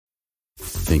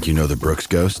Think you know the Brooks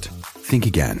Ghost? Think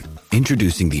again.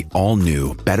 Introducing the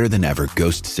all-new, better-than-ever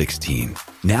Ghost 16.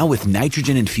 Now with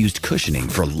nitrogen-infused cushioning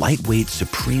for lightweight,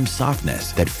 supreme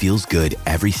softness that feels good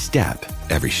every step,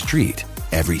 every street,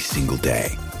 every single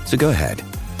day. So go ahead,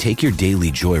 take your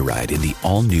daily joyride in the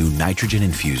all-new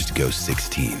nitrogen-infused Ghost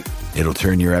 16. It'll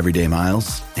turn your everyday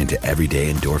miles into everyday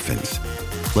endorphins.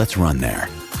 Let's run there.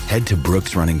 Head to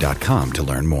brooksrunning.com to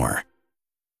learn more.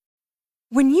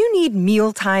 When you need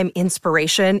mealtime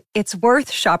inspiration, it's worth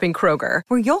shopping Kroger,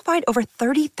 where you'll find over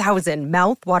 30,000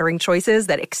 mouth-watering choices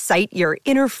that excite your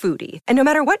inner foodie. And no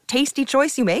matter what tasty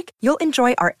choice you make, you'll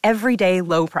enjoy our everyday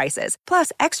low prices,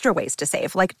 plus extra ways to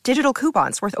save, like digital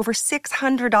coupons worth over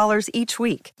 $600 each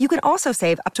week. You can also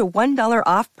save up to $1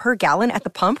 off per gallon at the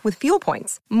pump with fuel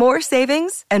points. More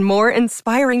savings and more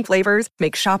inspiring flavors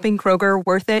make shopping Kroger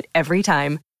worth it every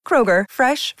time. Kroger,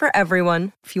 fresh for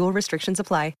everyone. Fuel restrictions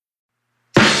apply.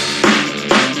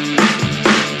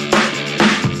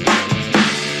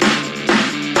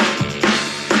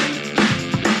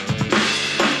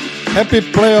 Happy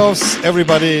playoffs,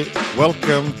 everybody.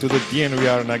 Welcome to the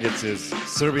DNVR Nuggets'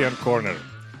 Serbian Corner.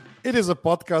 It is a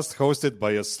podcast hosted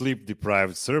by a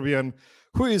sleep-deprived Serbian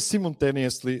who is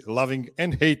simultaneously loving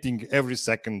and hating every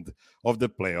second of the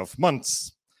playoff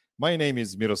months. My name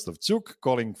is Miroslav Cuk,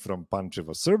 calling from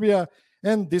Pančevo, Serbia,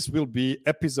 and this will be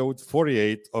episode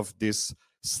 48 of this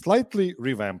slightly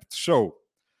revamped show.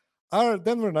 Our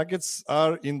Denver Nuggets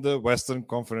are in the Western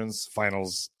Conference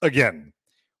Finals again.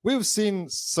 We've seen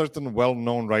certain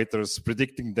well-known writers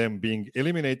predicting them being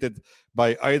eliminated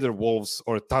by either Wolves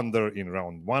or Thunder in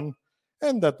round one,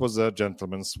 and that was a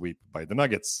gentleman's sweep by the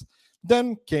Nuggets.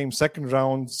 Then came second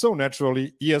round, so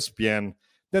naturally ESPN,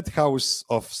 that house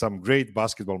of some great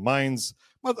basketball minds,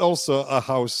 but also a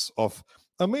house of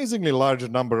amazingly large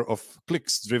number of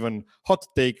clicks-driven hot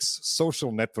takes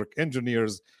social network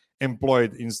engineers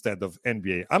employed instead of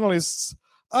NBA analysts,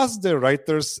 asked their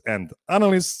writers and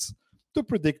analysts to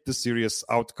predict the series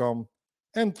outcome,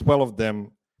 and 12 of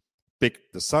them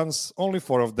picked the Suns. Only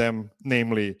 4 of them,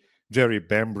 namely Jerry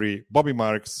Bambry, Bobby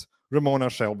Marks, Ramona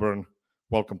Shelburne,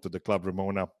 welcome to the club,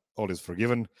 Ramona, all is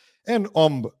forgiven, and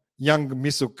Young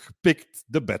Misuk picked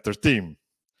the better team.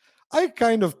 I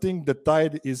kind of think the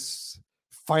tide is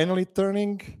finally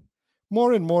turning.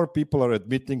 More and more people are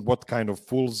admitting what kind of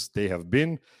fools they have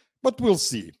been, but we'll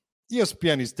see.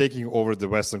 ESPN is taking over the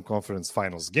Western Conference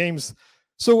Finals games,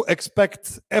 so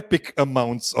expect epic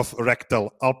amounts of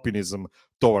rectal alpinism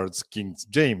towards King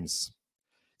James.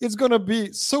 It's going to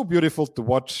be so beautiful to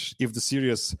watch if the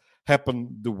series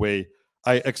happen the way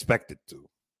I expect it to.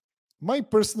 My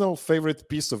personal favorite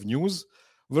piece of news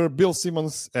were Bill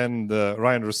Simmons and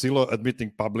Ryan Russillo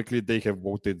admitting publicly they have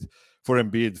voted for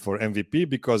Embiid for MVP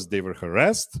because they were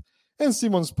harassed, and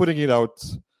Simmons putting it out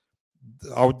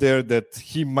there that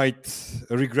he might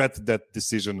regret that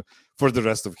decision for the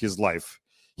rest of his life.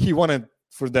 He wanted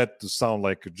for that to sound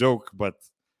like a joke, but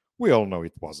we all know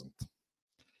it wasn't.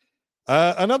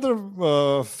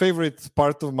 Another favorite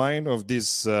part of mine of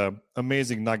this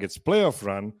amazing Nuggets playoff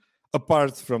run,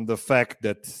 apart from the fact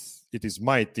that it is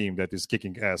my team that is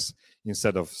kicking ass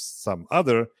instead of some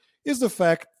other, is the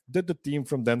fact that the team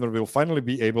from Denver will finally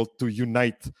be able to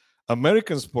unite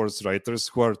American sports writers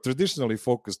who are traditionally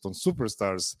focused on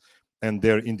superstars and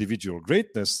their individual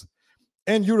greatness,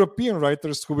 and European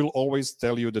writers who will always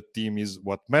tell you the team is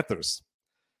what matters.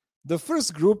 The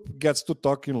first group gets to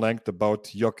talk in length about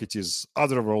Jokic's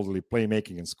otherworldly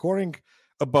playmaking and scoring,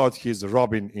 about his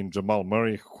Robin in Jamal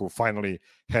Murray, who finally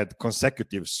had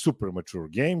consecutive super mature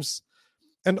games,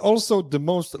 and also the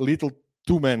most lethal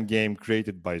two-man game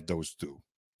created by those two.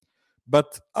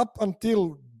 But up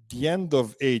until the end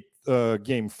of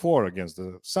Game 4 against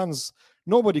the Suns,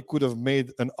 nobody could have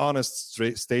made an honest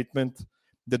statement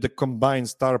that the combined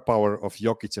star power of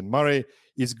Jokic and Murray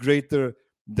is greater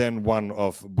than one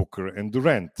of Booker and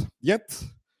Durant. Yet,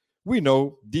 we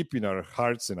know deep in our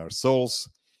hearts and our souls,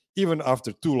 even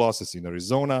after 2 losses in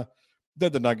Arizona,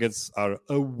 that the Nuggets are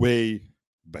a way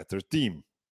better team.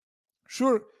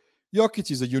 Sure,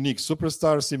 Jokic is a unique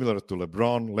superstar similar to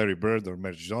LeBron, Larry Bird, or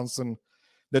Magic Johnson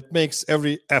that makes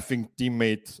every effing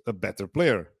teammate a better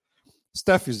player.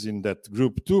 Steph is in that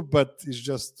group too, but it's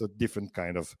just a different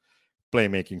kind of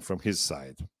playmaking from his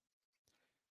side.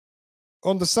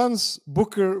 On the Suns,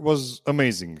 Booker was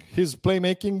amazing. His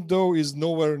playmaking, though, is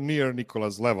nowhere near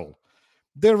Nikola's level.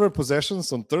 There were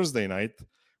possessions on Thursday night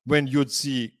when you'd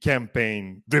see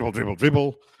campaign dribble, dribble,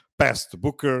 dribble, pass to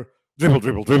Booker, dribble,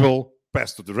 dribble, dribble,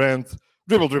 pass to Durant,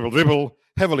 dribble, dribble, dribble,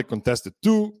 heavily contested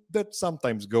two that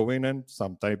sometimes go in and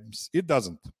sometimes it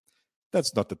doesn't.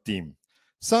 That's not a team.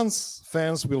 Suns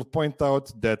fans will point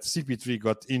out that CP3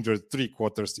 got injured 3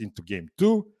 quarters into game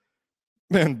 2.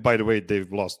 And by the way,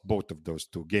 they've lost both of those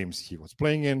 2 games he was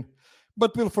playing in.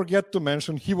 But we'll forget to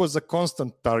mention he was a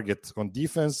constant target on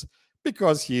defense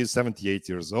because he is 78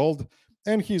 years old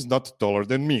and he's not taller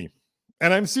than me.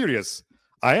 And I'm serious.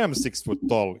 I am 6 foot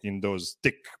tall in those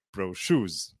thick pro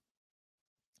shoes.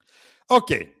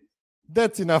 Okay,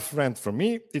 that's enough rant from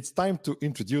me. It's time to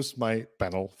introduce my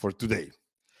panel for today.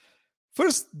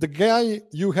 First, the guy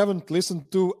you haven't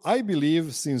listened to, I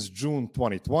believe, since June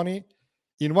 2020,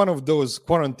 in one of those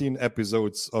quarantine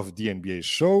episodes of the NBA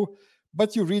show,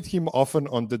 but you read him often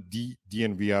on the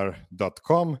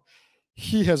DNVR.com.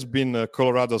 He has been a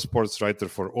Colorado sports writer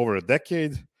for over a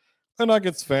decade, a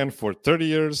Nuggets fan for 30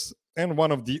 years, and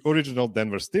one of the original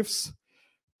Denver Stiffs.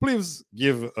 Please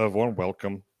give a warm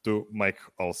welcome to Mike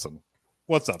Olson.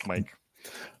 What's up, Mike?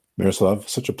 Miroslav,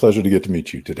 such a pleasure to get to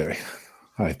meet you today.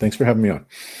 Hi, thanks for having me on.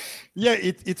 Yeah,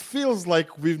 it feels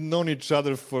like we've known each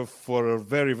other for a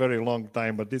very, very long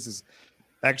time, but this is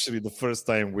actually the first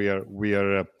time we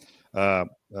are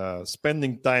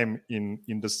spending time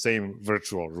in the same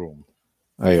virtual room.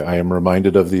 I am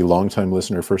reminded of the long-time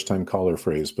listener, first-time caller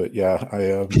phrase, but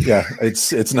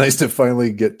it's nice to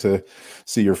finally get to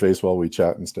see your face while we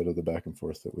chat instead of the back and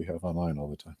forth that we have online all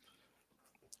the time.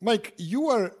 Mike, you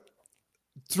are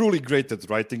truly great at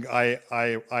writing.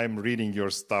 I'm reading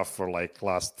your stuff for like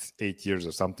last 8 years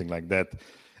or something like that.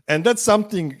 And that's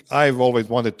something I've always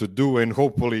wanted to do and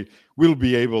hopefully will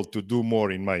be able to do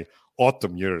more in my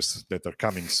autumn years that are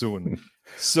coming soon.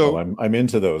 So well, I'm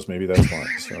into those. Maybe that's one.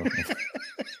 So.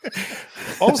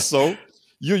 Also,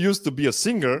 you used to be a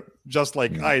singer just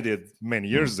like I did many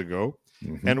years ago.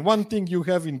 Mm-hmm. And one thing you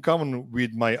have in common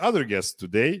with my other guest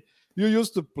today, you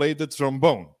used to play the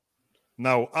trombone.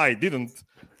 Now, I didn't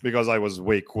because I was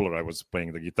way cooler. I was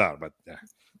playing the guitar, but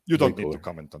you don't need to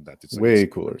comment on that. It's way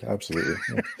cooler. Absolutely.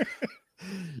 Yeah.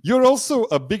 You're also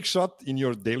a big shot in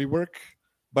your daily work,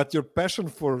 but your passion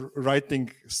for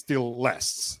writing still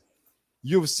lasts.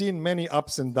 You've seen many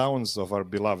ups and downs of our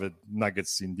beloved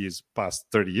Nuggets in these past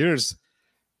 30 years.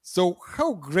 So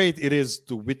how great it is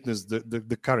to witness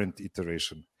the current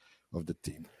iteration of the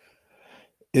team.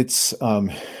 It's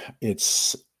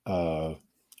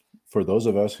for those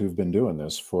of us who've been doing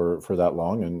this for that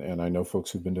long, and I know folks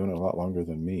who've been doing it a lot longer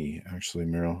than me, actually,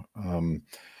 Miro,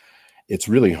 it's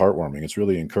really heartwarming. It's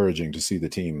really encouraging to see the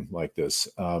team like this.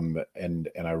 And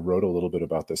I wrote a little bit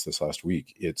about this last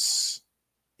week. It's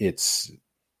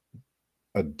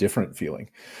a different feeling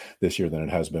this year than it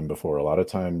has been before. A lot of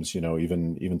times,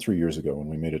 even 3 years ago when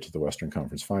we made it to the Western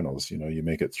Conference Finals, you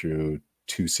make it through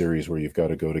 2 series where you've got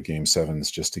to go to game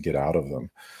 7s just to get out of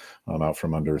them, out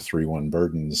from under 3-1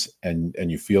 burdens. And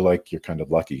you feel like you're kind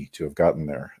of lucky to have gotten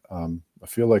there. I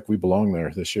feel like we belong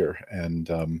there this year. And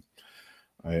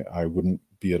I wouldn't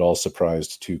be at all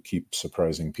surprised to keep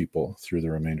surprising people through the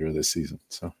remainder of this season.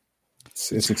 So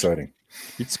it's exciting.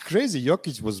 It's crazy.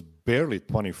 Jokic was barely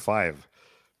 25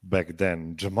 back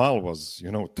then. Jamal was,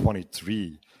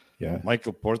 23. Yeah.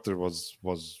 Michael Porter was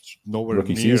nowhere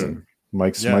rookie near. Season.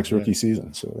 Mike's rookie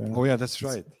season. So yeah. Oh yeah, that's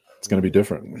right. It's going to be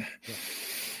different.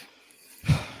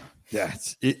 Yeah,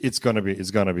 it's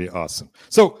gonna be awesome.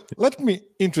 So let me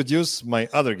introduce my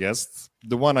other guest,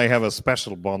 the one I have a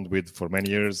special bond with for many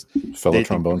years. Fellow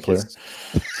trombone player.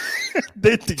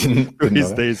 Dating to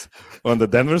his days on the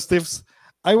Denver Stiffs.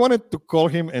 I wanted to call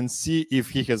him and see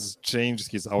if he has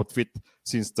changed his outfit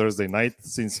since Thursday night,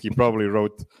 since he probably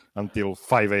wrote until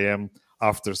 5 a.m.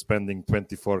 after spending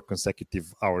 24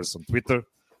 consecutive hours on Twitter,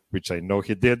 which I know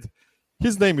he did.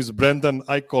 His name is Brendan.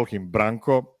 I call him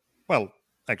Branko. Well,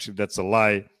 actually, that's a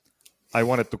lie. I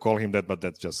wanted to call him that, but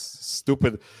that's just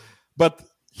stupid. But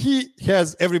he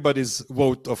has everybody's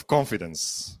vote of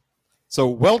confidence. So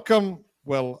welcome.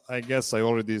 Well, I guess I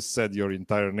already said your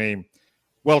entire name.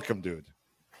 Welcome, dude.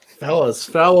 Fellas,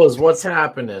 what's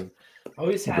happening?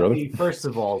 Always happy, first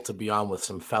of all, to be on with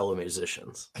some fellow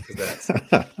musicians. That's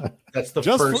the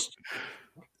first.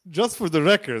 Just for the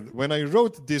record, when I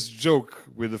wrote this joke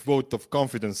with a vote of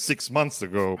confidence 6 months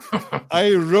ago,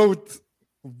 I wrote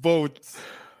vote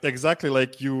exactly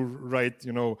like you write,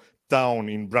 town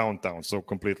in Browntown, so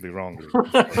completely wrong.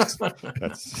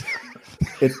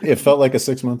 It felt like a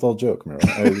 6-month-old joke, Miro.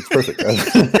 It's perfect.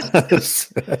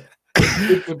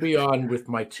 Good to be on with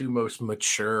my 2 most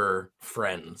mature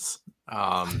friends.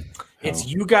 It's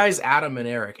you guys, Adam and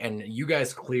Eric, and you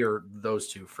guys clear those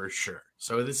 2 for sure.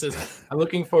 So I'm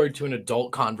looking forward to an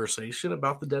adult conversation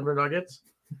about the Denver Nuggets.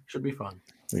 Should be fun.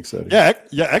 Exciting.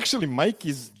 Yeah. Actually, Mike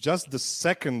is just the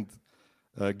second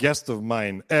guest of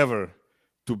mine ever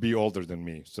to be older than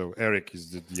me. So Eric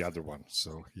is the other one.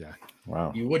 So yeah.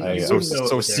 Wow. You wouldn't So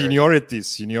know it,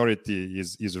 seniority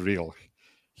is real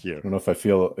here. I don't know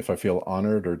if I feel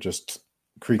honored or just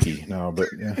creepy now, but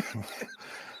yeah.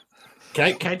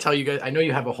 Can I tell you guys? I know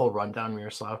you have a whole rundown,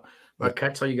 Miroslav, but can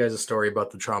I tell you guys a story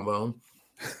about the trombone?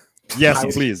 Yes,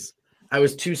 please. I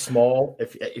was too small,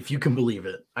 if you can believe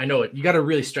it. I know it. You got to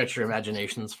really stretch your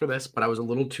imaginations for this, but I was a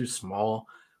little too small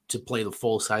to play the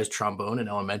full-size trombone in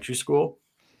elementary school.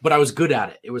 But I was good at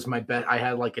it. It was my bet. I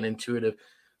had like an intuitive.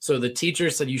 So the teacher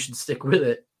said you should stick with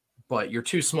it, but you're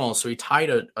too small. So he tied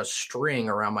a string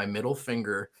around my middle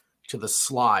finger to the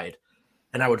slide,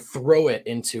 and I would throw it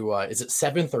into is it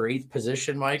 7th or 8th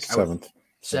position, Mike? 7th.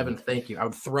 7th, thank you. I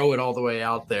would throw it all the way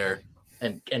out there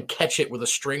and catch it with a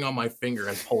string on my finger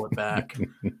and pull it back.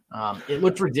 It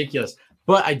looked ridiculous.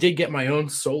 But I did get my own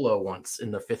solo once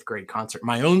in the 5th grade concert,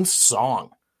 my own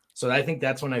song. So I think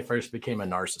that's when I first became a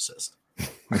narcissist.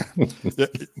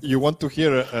 You want to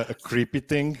hear a creepy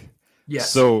thing? Yes.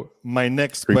 So my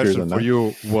next Creepier question than for that.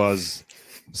 you was,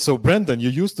 so Brendan, you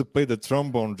used to play the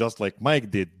trombone just like Mike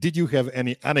did. Did you have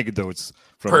any anecdotes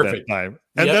from Perfect. that time?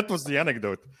 And Yep. that was the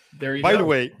anecdote. There you By go. the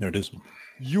way, There it is.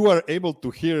 you are able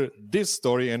to hear this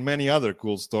story and many other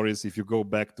cool stories if you go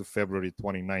back to February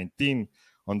 2019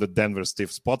 on the Denver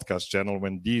Stiffs podcast channel,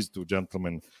 when these two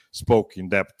gentlemen spoke in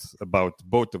depth about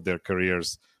both of their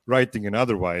careers, writing and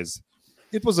otherwise.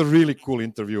 It was a really cool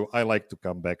interview. I like to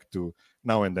come back to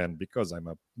now and then because I'm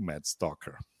a mad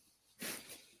stalker.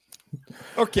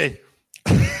 Okay,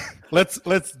 let's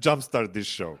jumpstart this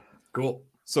show. Cool.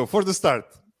 So for the start,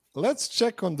 let's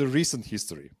check on the recent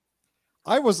history.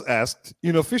 I was asked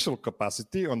in official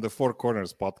capacity on the Four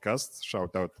Corners podcast,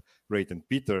 shout out Ray and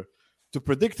Peter, to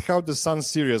predict how the Suns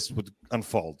series would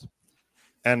unfold.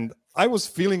 And I was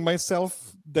feeling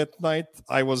myself that night.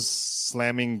 I was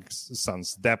slamming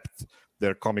Suns' depth,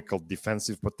 their comical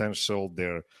defensive potential,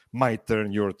 their my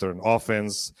turn, your turn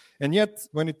offense. And yet,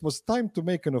 when it was time to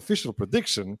make an official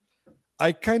prediction,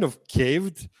 I kind of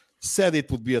caved, said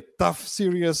it would be a tough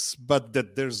series, but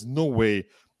that there's no way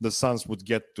the Suns would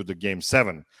get to the game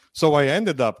 7. So I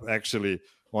ended up actually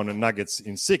on a Nuggets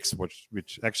in 6,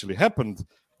 which actually happened,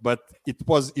 but it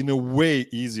was in a way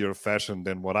easier fashion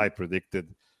than what I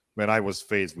predicted when I was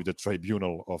faced with the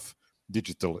tribunal of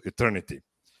digital eternity.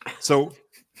 So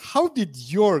how did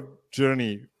your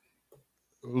journey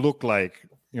look like,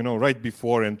 right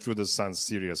before and through the Suns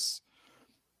series?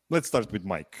 Let's start with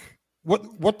Mike.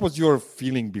 What was your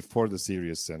feeling before the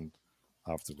series and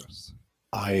afterwards?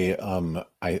 I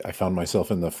found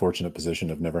myself in the fortunate position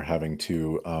of never having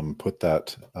to put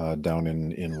that down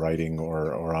in writing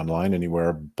or online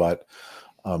anywhere. But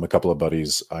a couple of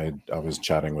buddies I was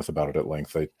chatting with about it at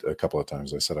length. A couple of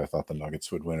times I said I thought the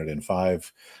Nuggets would win it in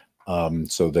 5.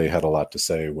 So they had a lot to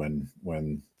say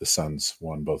when the Suns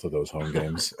won both of those home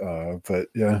games. But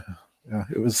yeah,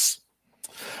 it was.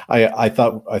 I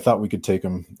thought we could take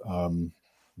them.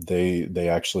 They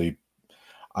actually.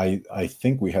 I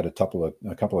think we had a couple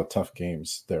of tough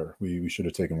games there. We should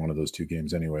have taken one of those 2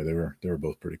 games anyway. They were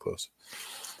both pretty close.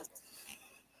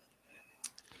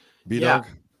 B-Dog?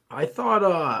 Yeah, I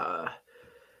thought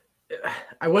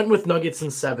I went with Nuggets in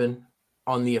 7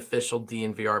 on the official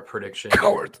DNVR prediction.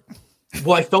 Coward.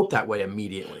 Well, I felt that way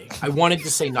immediately. I wanted to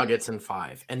say Nuggets in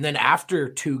 5. And then after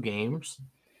 2 games,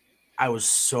 I was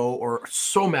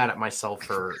so mad at myself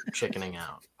for chickening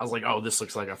out. I was like, oh, this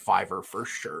looks like a 5er for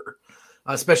sure.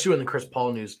 Especially when the Chris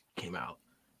Paul news came out,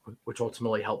 which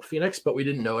ultimately helped Phoenix, but we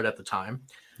didn't know it at the time.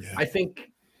 Yeah. I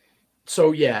think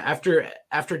so. Yeah.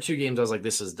 After 2 games, I was like,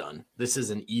 this is done. This is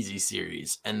an easy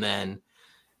series. And then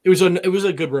it was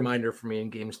a good reminder for me in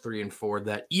games 3 and 4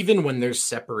 that even when there's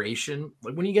separation,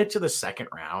 like when you get to the second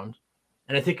round,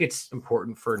 and I think it's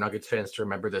important for Nuggets fans to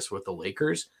remember this with the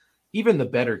Lakers, even the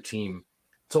better team,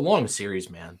 it's a long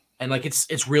series, man. And like,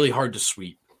 it's really hard to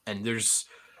sweep. And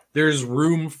there's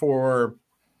room for,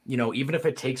 even if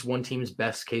it takes one team's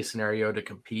best case scenario to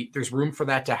compete, there's room for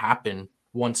that to happen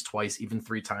once, twice, even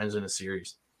 3 times in a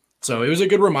series. So it was a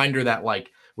good reminder that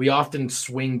like we often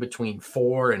swing between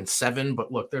 4 and 7,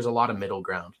 but look, there's a lot of middle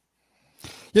ground.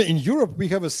 Yeah, in Europe, we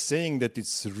have a saying that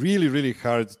it's really, really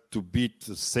hard to beat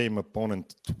the same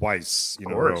opponent twice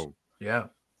in a row. Yeah.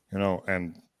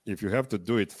 And if you have to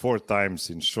do it 4 times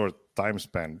in short time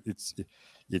span,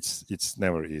 it's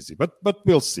never easy, but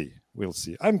we'll see.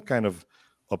 I'm kind of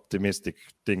optimistic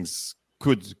things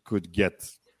could get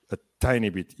a tiny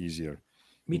bit easier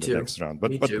Me in too. the next round, but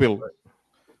too,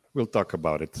 we'll talk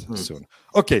about it soon.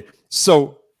 Okay,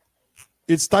 so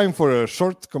it's time for a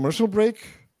short commercial break,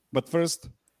 but first,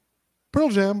 Pearl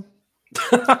Jam.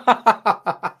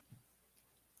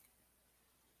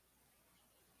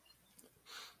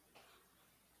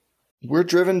 We're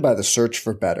driven by the search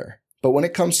for better. But when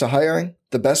it comes to hiring,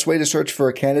 the best way to search for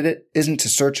a candidate isn't to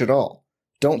search at all.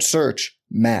 Don't search,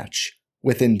 match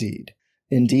with Indeed.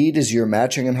 Indeed is your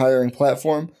matching and hiring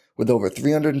platform with over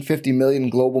 350 million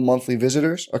global monthly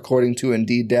visitors, according to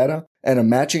Indeed data, and a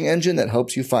matching engine that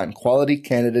helps you find quality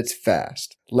candidates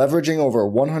fast. Leveraging over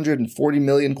 140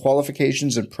 million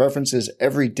qualifications and preferences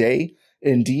every day,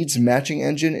 Indeed's matching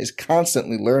engine is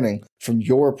constantly learning from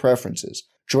your preferences.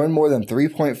 Join more than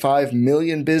 3.5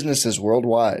 million businesses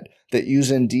worldwide that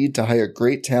use Indeed to hire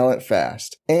great talent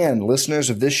fast. And listeners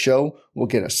of this show will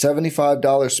get a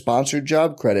 $75 sponsored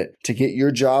job credit to get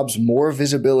your jobs more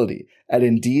visibility at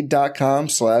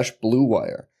Indeed.com/Blue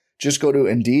Wire. Just go to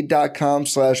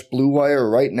Indeed.com/Blue Wire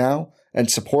right now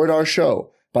and support our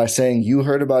show by saying you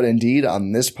heard about Indeed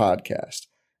on this podcast.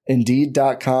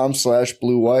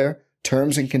 Indeed.com/Blue Wire.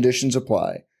 Terms and conditions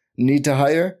apply. Need to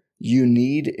hire? You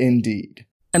need Indeed.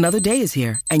 Another day is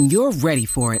here, and you're ready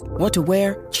for it. What to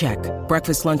wear? Check.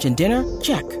 Breakfast, lunch, and dinner?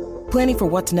 Check. Planning for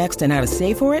what's next and how to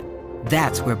save for it?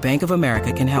 That's where Bank of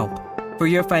America can help. For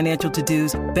your financial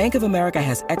to-dos, Bank of America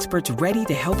has experts ready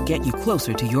to help get you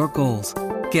closer to your goals.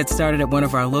 Get started at one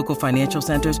of our local financial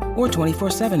centers or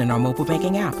 24/7 in our mobile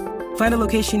banking app. Find a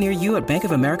location near you at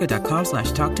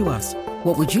bankofamerica.com/talktous.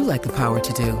 What would you like the power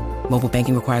to do? Mobile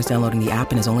banking requires downloading the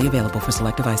app and is only available for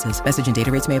select devices. Message and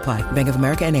data rates may apply. Bank of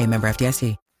America NA, member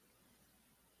FDIC.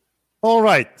 All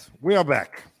right, we are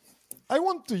back. I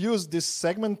want to use this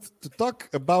segment to talk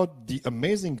about the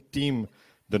amazing team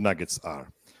the Nuggets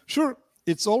are. Sure,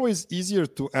 it's always easier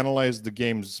to analyze the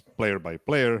games player by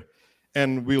player,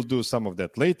 and we'll do some of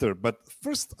that later. But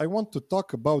first, I want to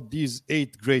talk about these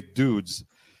 8 great dudes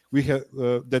we have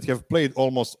that have played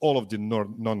almost all of the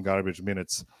non-garbage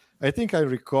minutes. I think I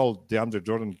recall DeAndre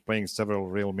Jordan playing several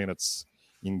real minutes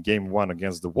in Game 1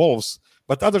 against the Wolves.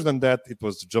 But other than that, it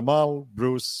was Jamal,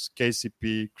 Bruce,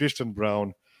 KCP, Christian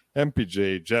Brown,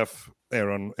 MPJ, Jeff,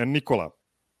 Aaron, and Nikola.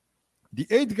 The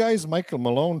 8 guys Michael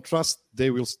Malone trusts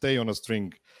they will stay on a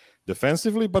string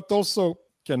defensively, but also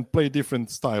can play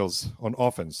different styles on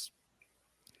offense.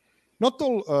 Not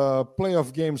all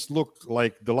playoff games looked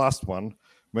like the last one,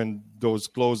 when those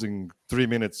closing 3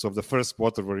 minutes of the first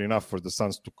quarter were enough for the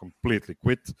Suns to completely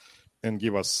quit and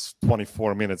give us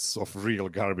 24 minutes of real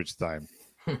garbage time.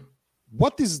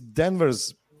 What is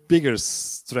Denver's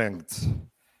biggest strength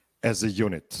as a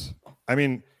unit? I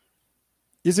mean,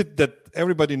 is it that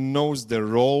everybody knows their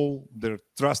role, their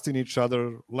trust in each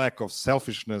other, lack of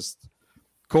selfishness,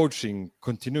 coaching,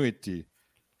 continuity,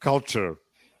 culture?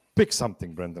 Pick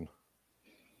something, Brendan.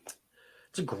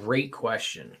 It's a great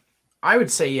question. I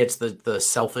would say it's the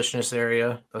selfishness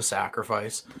area, the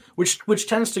sacrifice, which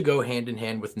tends to go hand in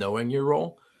hand with knowing your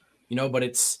role, but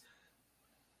it's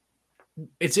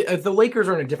the Lakers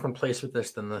are in a different place with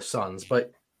this than the Suns,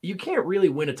 but you can't really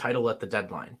win a title at the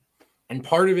deadline. And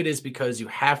part of it is because you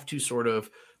have to sort of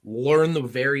learn the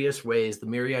various ways, the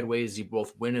myriad ways you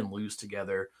both win and lose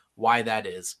together, why that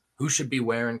is, who should be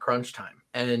where in crunch time.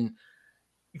 And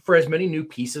for as many new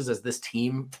pieces as this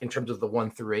team in terms of the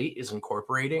 1 through 8 is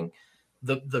incorporating,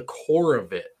 the core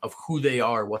of it, of who they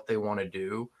are, what they want to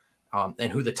do,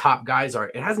 and who the top guys are,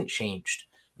 it hasn't changed.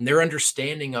 And their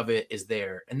understanding of it is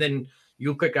there. And then you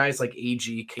look at guys like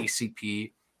AG,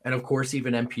 KCP, and of course,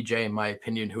 even MPJ, in my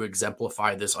opinion, who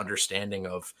exemplify this understanding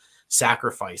of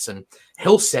sacrifice. And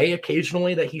he'll say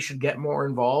occasionally that he should get more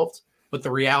involved, but the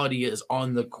reality is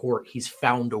on the court, he's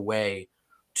found a way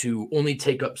to only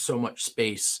take up so much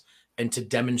space and to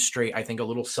demonstrate, I think, a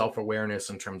little self-awareness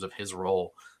in terms of his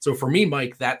role. So for me,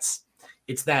 Mike,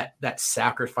 it's that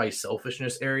sacrifice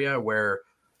selfishness area where,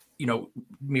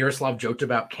 Miroslav joked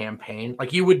about campaign.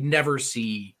 Like, you would never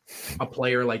see a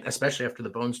player like, especially after the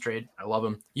Bones trade, I love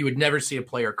him. You would never see a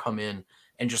player come in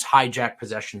and just hijack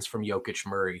possessions from Jokic,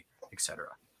 Murray, etc.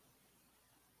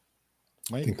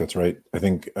 I think that's right. I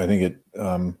think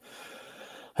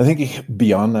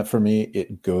beyond that, for me,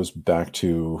 it goes back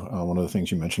to one of the things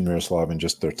you mentioned, Miroslav, and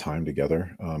just their time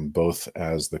together, both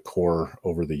as the core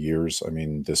over the years. I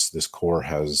mean, this core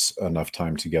has enough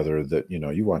time together that,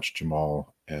 you watch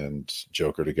Jamal and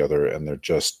Joker together, and they're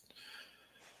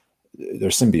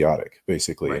symbiotic,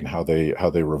 basically, right, and how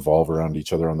they revolve around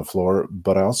each other on the floor.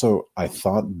 But I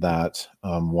thought that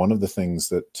one of the things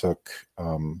that took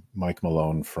Mike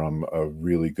Malone from a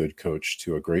really good coach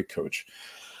to a great coach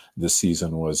this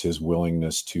season was his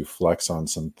willingness to flex on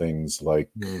some things, like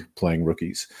playing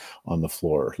rookies on the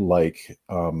floor, like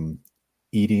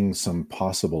eating some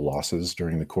possible losses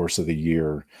during the course of the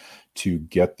year to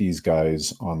get these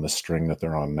guys on the string that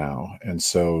they're on now. And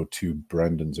so, to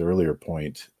Brendan's earlier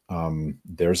point,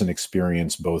 there's an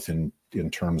experience both in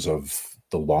terms of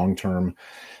the long term,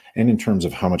 and in terms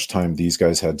of how much time these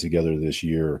guys had together this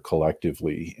year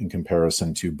collectively in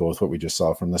comparison to both what we just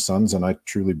saw from the Suns and I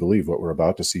truly believe what we're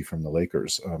about to see from the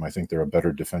Lakers. I think they're a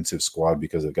better defensive squad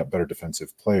because they've got better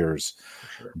defensive players,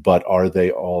 but are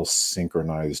they all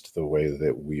synchronized the way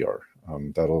that we are?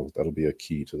 That'll be a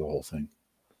key to the whole thing.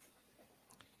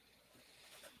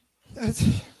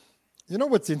 You know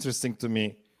what's interesting to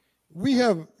me? We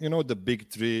have, the big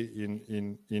three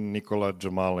in Nikola,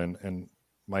 Jamal, and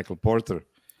Michael Porter.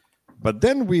 But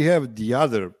then we have the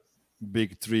other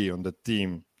big three on the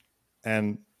team.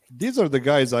 And these are the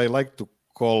guys I like to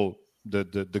call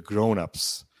the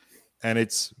grown-ups. And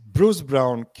it's Bruce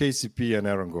Brown, KCP, and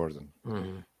Aaron Gordon.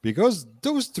 Mm-hmm. Because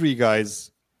those three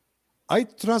guys, I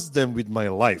trust them with my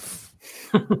life.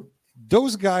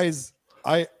 Those guys,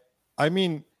 I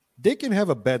mean, they can have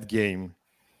a bad game.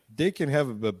 They can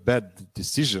have a bad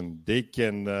decision. They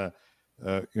can,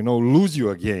 lose you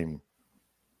a game.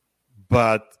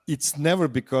 But it's never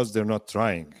because they're not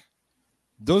trying.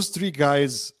 Those three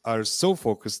guys are so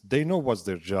focused. They know what's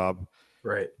their job.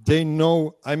 Right. They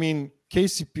know,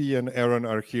 KCP and Aaron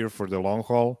are here for the long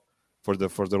haul, for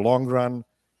the long run.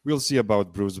 We'll see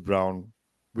about Bruce Brown.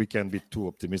 We can't be too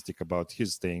optimistic about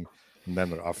his staying in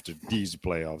Denver after these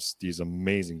playoffs, these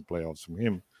amazing playoffs from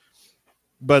him.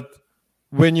 But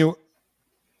when you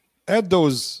add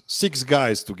those six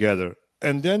guys together,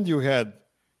 and then you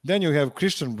have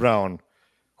Christian Brown,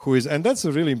 who is, and that's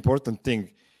a really important thing.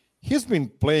 He's been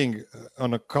playing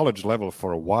on a college level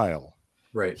for a while.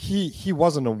 Right. He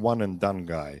wasn't a one and done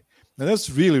guy. And that's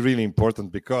really, really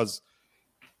important because,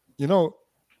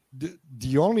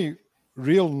 the only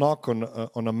real knock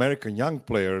on American young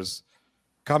players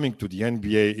coming to the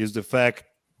NBA is the fact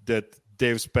that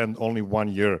they've spent only 1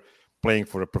 year playing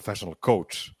for a professional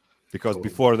coach. Because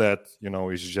before that,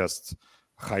 it's just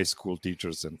high school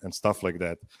teachers and stuff like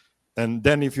that. And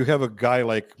then if you have a guy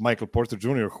like Michael Porter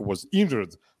Jr., who was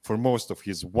injured for most of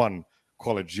his one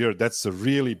college year, that's a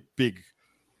really big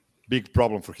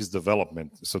problem for his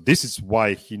development. So this is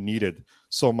why he needed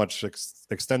so much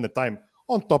extended time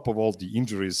on top of all the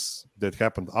injuries that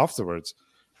happened afterwards.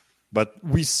 But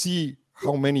we see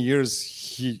how many years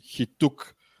he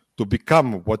took to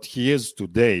become what he is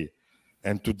today.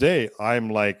 And today, I'm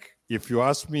like, if you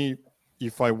ask me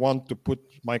if I want to put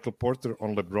Michael Porter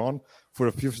on LeBron for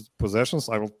a few possessions,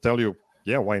 I will tell you,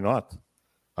 yeah, why not?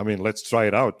 Let's try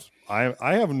it out. I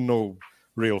have no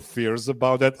real fears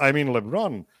about that.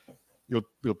 LeBron,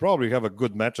 you'll probably have a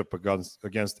good matchup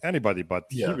against anybody, but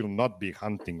he will not be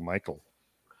hunting Michael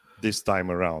this time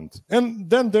around. And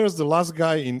then there's the last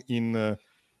guy in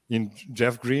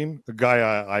Jeff Green, a guy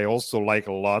I also like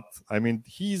a lot.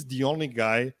 He's the only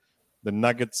guy the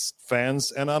Nuggets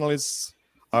fans and analysts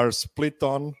are split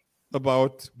on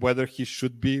about whether he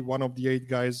should be one of the 8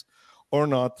 guys or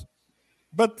not.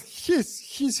 But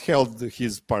he's held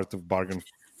his part of bargain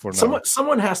for now.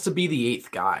 Someone has to be the 8th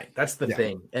guy. That's the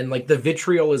thing. And the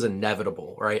vitriol is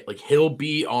inevitable, right? He'll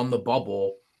be on the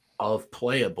bubble of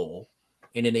playable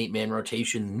in an 8-man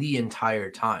rotation the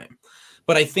entire time.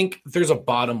 But I think there's a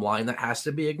bottom line that has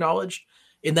to be acknowledged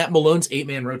in that Malone's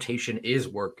 8-man rotation is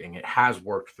working. It has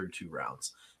worked through 2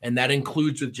 rounds. And that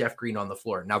includes with Jeff Green on the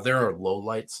floor. Now, there are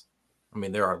lowlights.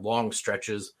 There are long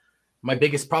stretches. My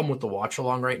biggest problem with the watch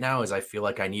along right now is I feel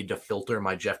like I need to filter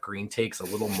my Jeff Green takes a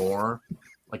little more.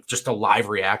 Just a live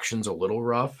reaction's a little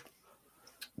rough.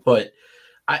 But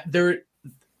there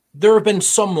have been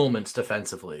some moments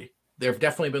defensively. There have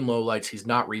definitely been lowlights. He's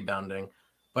not rebounding.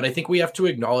 But I think we have to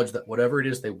acknowledge that whatever it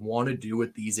is they want to do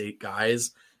with these 8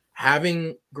 guys,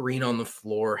 having Green on the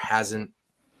floor hasn't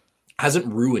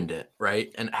ruined it,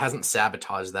 right? And hasn't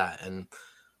sabotaged that. And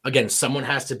again, someone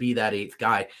has to be that 8th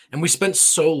guy. And we spent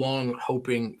so long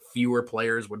hoping fewer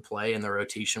players would play and the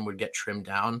rotation would get trimmed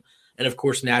down. And of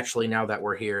course, naturally, now that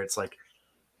we're here, it's like,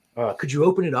 could you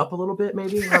open it up a little bit,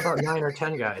 maybe? How about 9 or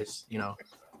 10 guys,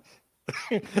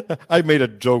 I made a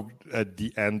joke at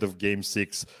the end of Game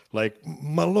 6,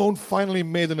 Malone finally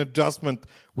made an adjustment.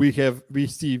 We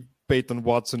see Peyton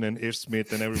Watson and Ish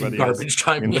Smith and everybody garbage else.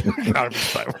 Time.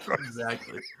 Garbage time.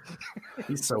 Exactly.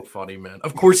 He's so funny, man.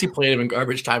 Of course he played him in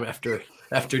garbage time after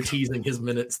teasing his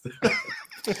minutes.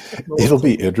 It'll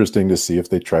be interesting to see if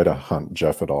they try to hunt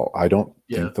Jeff at all. I don't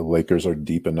think the Lakers are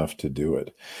deep enough to do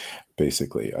it,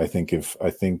 basically. I think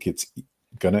it's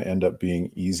going to end up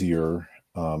being easier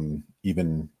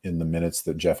even in the minutes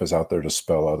that Jeff is out there to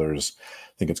spell others.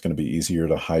 I think it's going to be easier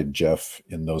to hide Jeff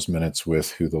in those minutes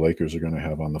with who the Lakers are going to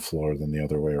have on the floor than the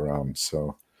other way around.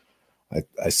 So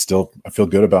I feel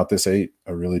good about this 8.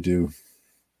 I really do.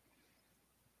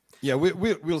 Yeah,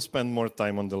 we'll spend more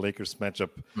time on the Lakers matchup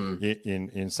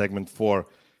in segment 4.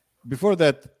 before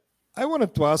that, I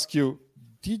wanted to ask you,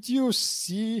 did you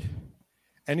see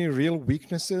any real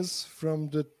weaknesses from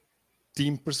the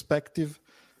team perspective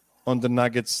on the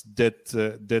Nuggets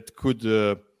that could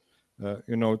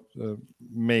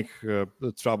make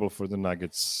trouble for the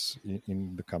Nuggets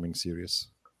in the coming series?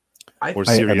 I mean,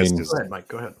 go ahead, Mike.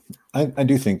 Go ahead. I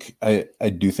do think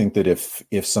that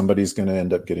if somebody's going to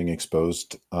end up getting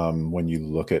exposed, when you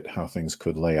look at how things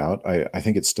could lay out, I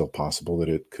think it's still possible that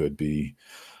it could be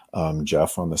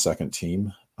Jeff on the second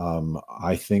team.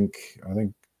 I think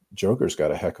Joker's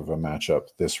got a heck of a matchup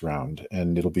this round,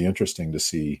 and it'll be interesting to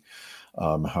see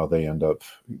how they end up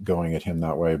going at him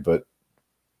that way. But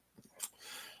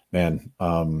man,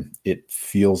 it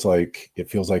feels like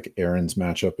Aaron's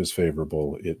matchup is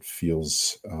favorable. It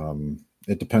feels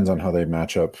it depends on how they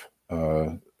match up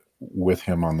with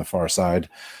him on the far side.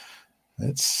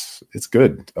 It's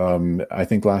good. I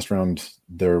think last round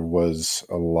there was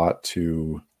a lot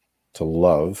to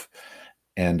love,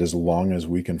 and as long as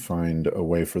we can find a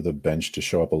way for the bench to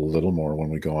show up a little more when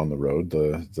we go on the road,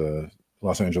 the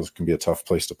Los Angeles can be a tough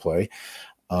place to play.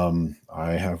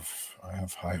 I have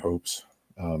high hopes.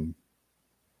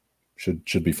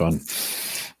 Should be fun.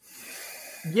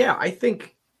 Yeah, I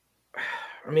think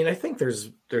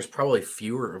there's probably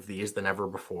fewer of these than ever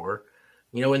before.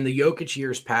 You know, in the Jokic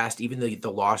years past, even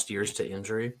the lost years to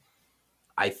injury,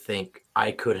 I think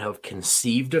I could have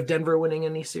conceived of Denver winning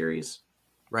any series,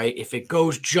 right? If it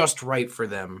goes just right for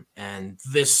them and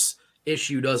this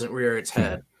issue doesn't rear its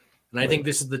head. And I think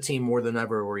this is the team more than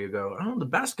ever where you go, oh, the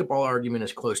basketball argument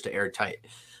is close to airtight.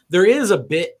 There is a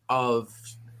bit of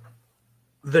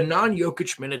the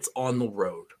non-Jokic minutes on the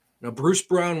road. Now, Bruce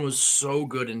Brown was so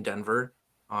good in Denver.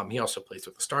 He also plays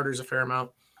with the starters a fair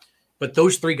amount. But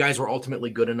those three guys were ultimately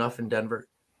good enough in Denver.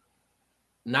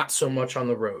 Not so much on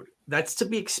the road. That's to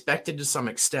be expected to some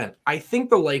extent. I think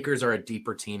the Lakers are a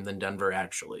deeper team than Denver,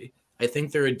 actually. I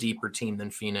think they're a deeper team than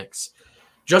Phoenix.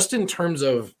 Just in terms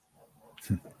of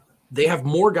they have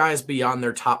more guys beyond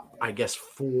their top, I guess,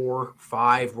 4,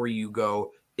 5, where you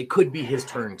go, it could be his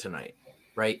turn tonight,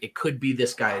 right? It could be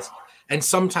this guy's. And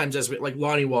sometimes, like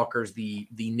Lonnie Walker's the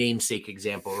namesake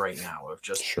example right now of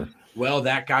just, sure. Well,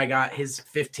 that guy got his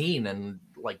 15 and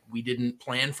like we didn't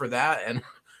plan for that and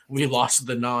we lost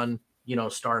the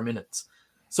star minutes.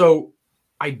 So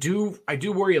I do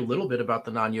worry a little bit about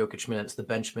the non-Jokic minutes, the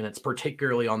bench minutes,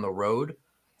 particularly on the road.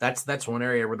 That's one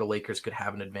area where the Lakers could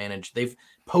have an advantage. They've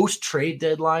post-trade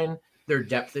deadline, their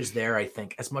depth is there, I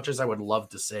think. As much as I would love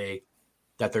to say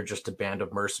that they're just a band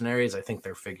of mercenaries, I think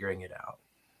they're figuring it out.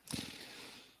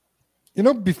 You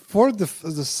know, before the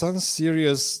Suns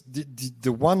series,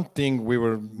 the one thing we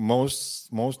were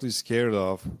mostly scared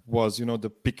of was,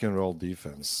 the pick and roll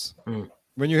defense.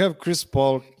 When you have Chris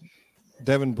Paul,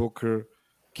 Devin Booker,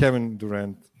 Kevin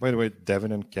Durant. By the way,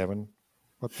 Devin and Kevin,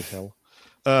 what the hell?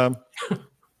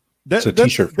 It's a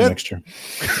T-shirt for next year.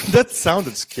 That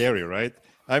sounded scary, right?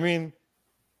 I mean,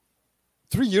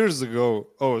 2 years ago,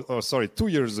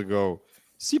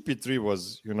 CP3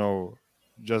 was,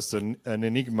 just an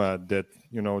enigma that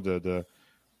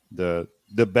the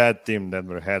bad team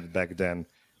Denver had back then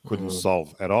couldn't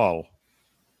solve at all.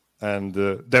 And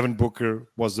Devin Booker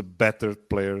was a better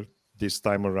player this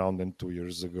time around than 2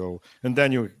 years ago. And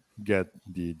then you get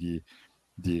the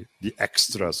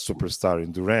extra superstar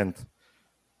in Durant.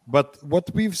 But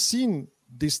what we've seen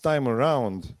this time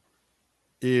around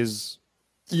is,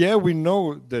 we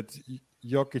know that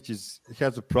Jokic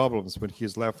has problems when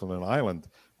he's left on an island,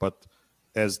 but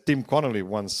as Tim Connolly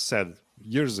once said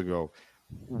years ago,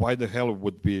 why the hell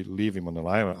would we leave him on an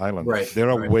island? Right, there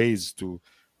are ways to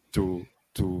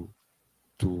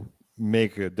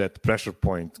make that pressure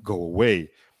point go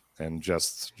away and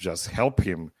just help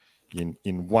him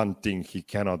in one thing he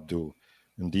cannot do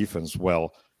in defense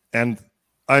well. And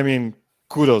I mean,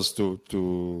 kudos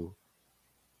to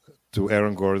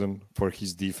Aaron Gordon for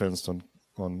his defense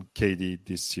on KD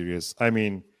this series. I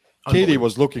mean, KD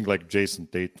was looking like Jason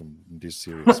Tatum in this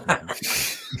series.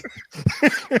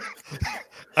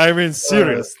 I mean,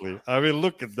 seriously. I mean,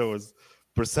 look at those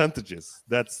percentages.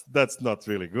 That's not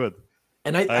really good.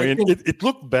 And I mean, it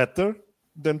looked better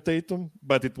than Tatum,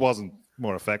 but it wasn't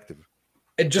more effective.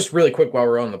 And just really quick while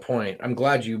we're on the point, I'm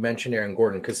glad you mentioned Aaron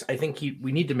Gordon because I think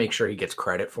we need to make sure he gets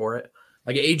credit for it.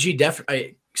 Like KD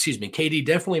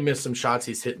definitely missed some shots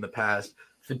he's hit in the past.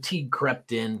 Fatigue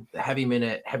crept in, the heavy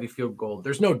minute, heavy field goal.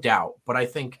 There's no doubt. But I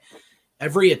think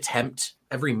every attempt,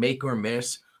 every make or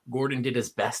miss, Gordon did his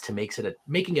best to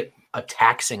making it a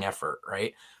taxing effort,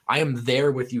 right? I am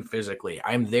there with you physically.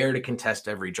 I am there to contest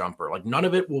every jumper. Like none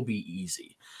of it will be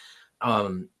easy.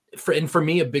 for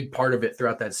me, a big part of it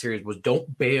throughout that series was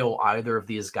don't bail either of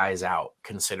these guys out,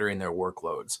 considering their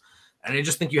workloads. And I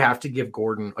just think you have to give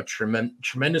Gordon a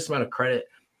tremendous amount of credit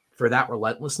for that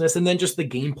relentlessness. And then just the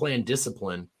game plan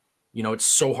discipline. You know, it's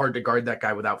so hard to guard that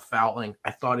guy without fouling.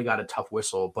 I thought he got a tough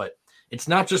whistle, but it's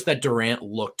not just that Durant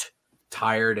looked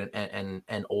tired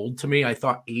and old to me. I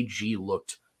thought AG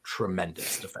looked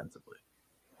tremendous defensively.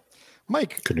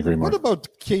 Mike, couldn't agree more. What about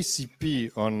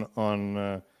KCP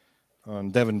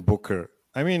on Devin Booker?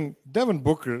 I mean, Devin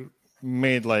Booker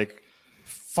made like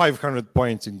 500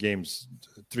 points in games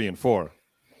 3 and 4,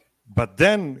 but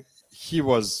then he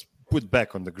was put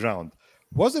back on the ground.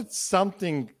 Was it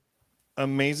something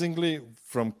amazingly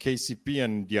from KCP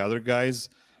and the other guys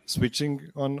switching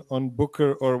on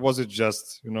Booker, or was it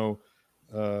just,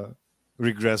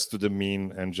 regress to the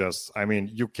mean and just, I mean,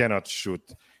 you cannot shoot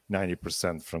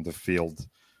 90% from the field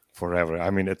forever. I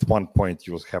mean, at one point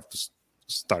you will have to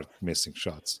start missing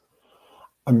shots.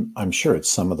 I'm sure it's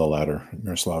some of the latter,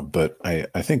 Miroslav, but I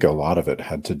think a lot of it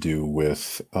had to do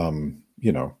with,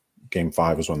 Game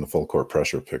 5 is when the full court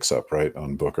pressure picks up, right,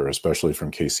 on Booker, especially from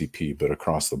KCP, but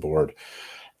across the board.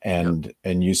 And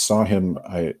you saw him,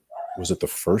 was it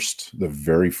the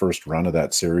very first run of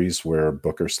that series where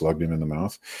Booker slugged him in the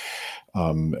mouth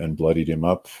and bloodied him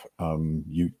up?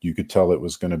 You could tell it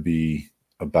was going to be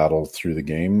a battle through the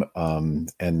game.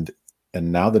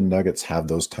 And now the Nuggets have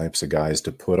those types of guys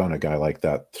to put on a guy like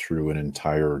that through an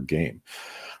entire game,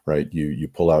 right? You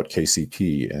pull out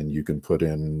KCP and you can put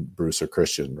in Bruce or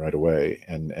Christian right away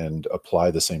and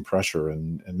apply the same pressure.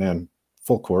 And man,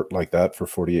 full court like that for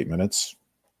 48 minutes.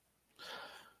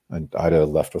 And I'd have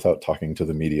left without talking to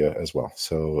the media as well.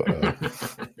 So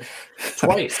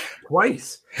twice.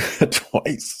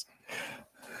 Twice.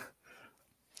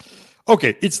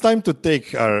 Okay, it's time to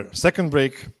take our second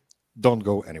break. Don't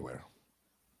go anywhere.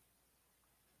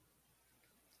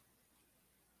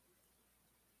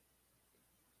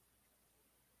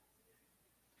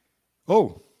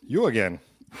 Oh, you again.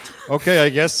 Okay, I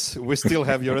guess we still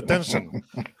have your attention.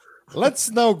 Let's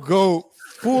now go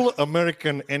full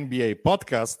American NBA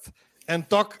podcast and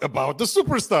talk about the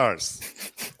superstars.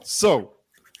 So,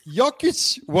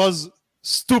 Jokic was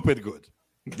stupid good.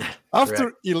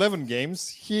 After 11 games,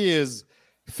 he is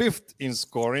 5th in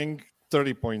scoring,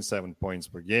 30.7 points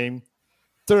per game,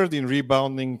 3rd in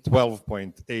rebounding,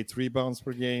 12.8 rebounds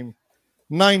per game,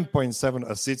 9.7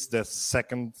 assists, that's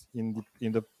 2nd in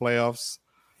the playoffs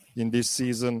in this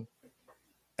season.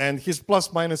 And his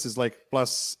plus minus is like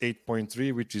plus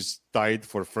 8.3, which is tied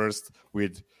for first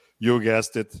with, you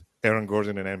guessed it, Aaron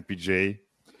Gordon and MPJ.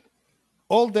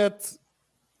 All that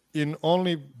in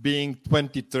only being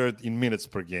 23rd in minutes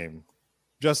per game,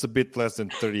 just a bit less than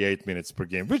 38 minutes per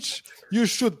game, which you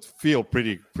should feel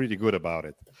pretty good about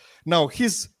it. Now,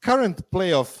 his current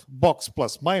playoff box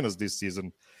plus minus this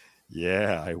season,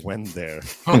 yeah, I went there,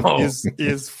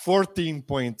 is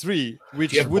 14.3,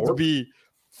 which would be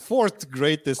 4th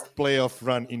greatest playoff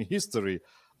run in history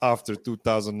after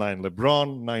 2009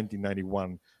 LeBron,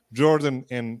 1991 Jordan,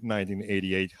 and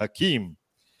 1988 Hakeem.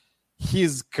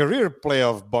 His career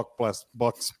playoff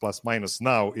box plus minus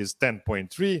now is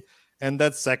 10.3, and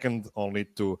that's 2nd only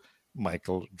to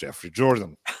Michael Jeffrey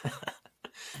Jordan.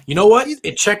 You know what?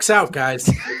 It checks out, guys.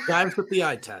 Guys with the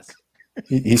eye test.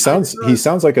 He sounds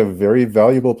like a very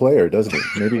valuable player, doesn't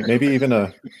he? Maybe even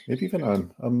a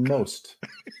most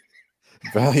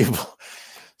valuable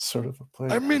sort of a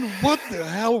player. I mean, what the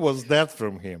hell was that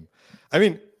from him? I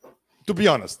mean, to be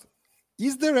honest,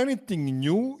 is there anything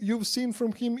new you've seen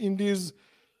from him in these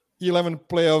 11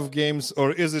 playoff games,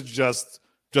 or is it just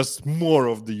more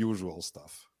of the usual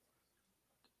stuff?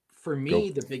 For me,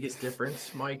 the biggest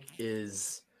difference, Mike,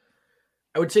 is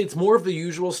I would say it's more of the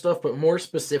usual stuff, but more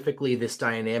specifically this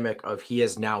dynamic of he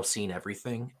has now seen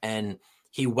everything. And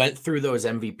he went through those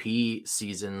MVP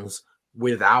seasons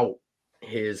without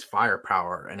his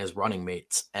firepower and his running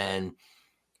mates. And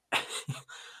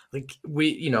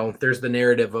there's the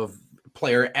narrative of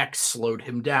player X slowed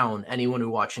him down. Anyone who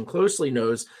watching closely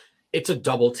knows it's a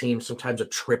double team, sometimes a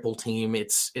triple team.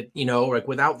 Like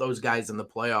without those guys in the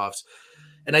playoffs.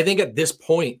 And I think at this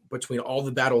point, between all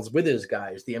the battles with his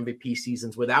guys, the MVP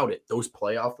seasons without it, those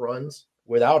playoff runs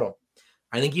without him,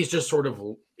 I think he's just sort of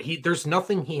there's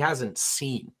nothing he hasn't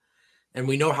seen. And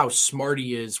we know how smart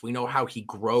he is. We know how he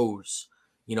grows.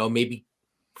 Maybe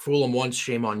fool him once,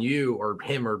 shame on you or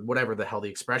him or whatever the hell the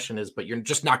expression is, but you're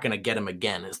just not going to get him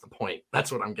again is the point.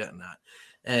 That's what I'm getting at.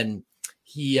 And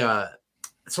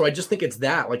so I just think it's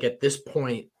that, like at this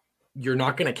point, you're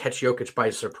not going to catch Jokic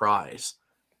by surprise.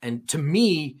 And to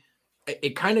me,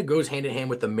 it kind of goes hand in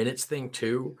hand with the minutes thing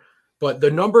too, but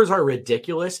the numbers are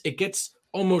ridiculous. It gets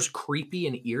almost creepy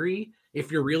and eerie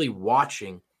if you're really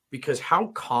watching, because how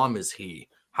calm is he?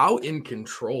 How in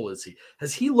control is he?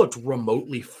 Has he looked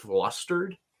remotely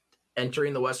flustered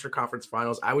entering the Western Conference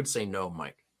Finals? I would say no,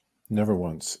 Mike. Never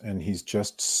once. And he's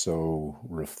just so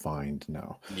refined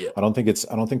now. Yeah. I don't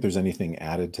think there's anything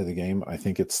added to the game. I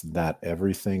think it's that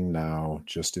everything now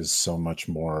just is so much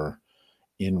more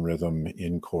in rhythm,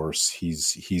 in course.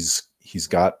 He's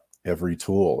got every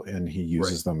tool, and he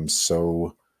uses them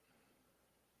so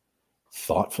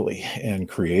thoughtfully and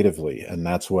creatively, and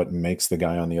that's what makes the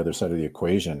guy on the other side of the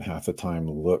equation half the time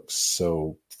look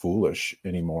so foolish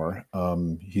anymore.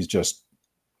 He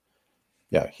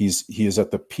is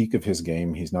at the peak of his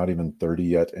game. He's not even 30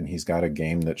 yet, and he's got a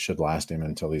game that should last him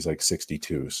until he's like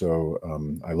 62. So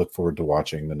I look forward to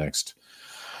watching the next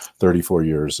 34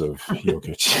 years of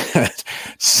Jokic at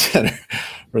center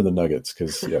for the Nuggets,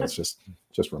 because it's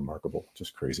just remarkable,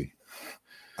 just crazy.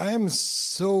 I am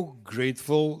so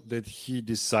grateful that he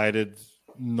decided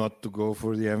not to go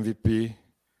for the MVP.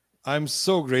 I'm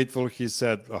so grateful he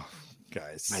said, "Oh,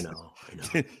 guys, I know.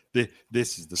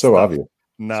 this is the so stuff." obvious."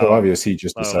 Now, so obvious he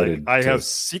just decided. I have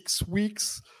 6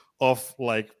 weeks of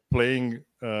like playing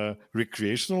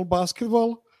recreational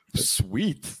basketball.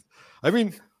 Sweet. I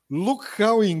mean, look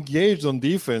how engaged on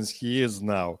defense he is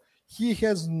now. He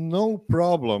has no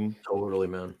problem Totally,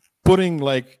 man. putting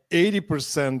like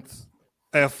 80%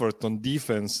 effort on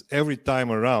defense every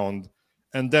time around,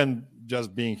 and then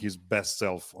just being his best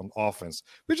self on offense,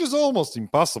 which is almost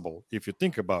impossible if you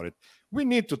think about it. We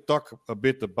need to talk a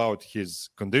bit about his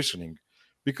conditioning,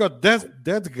 because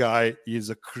that guy is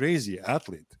a crazy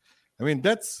athlete. I mean,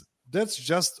 that's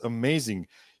just amazing.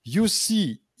 You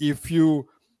see, if you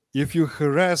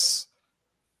harass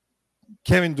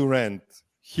Kevin Durant,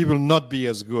 he will not be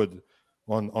as good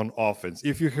on offense.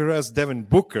 If you harass Devin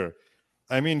Booker,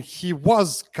 I mean, he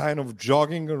was kind of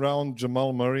jogging around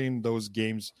Jamal Murray in those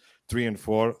games 3 and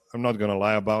 4. I'm not going to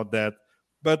lie about that.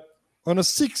 But on a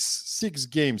six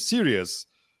game series,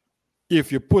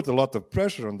 if you put a lot of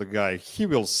pressure on the guy, he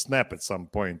will snap at some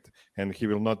point, and he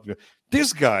will not.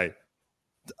 This guy,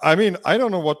 I mean, I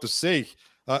don't know what to say.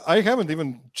 I haven't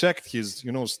even checked his,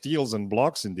 steals and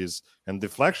blocks in this and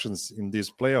deflections in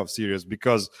this playoff series,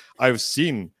 because I've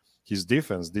seen his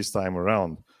defense this time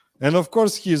around. And of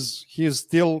course, he's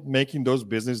still making those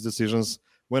business decisions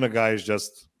when a guy is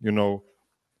just,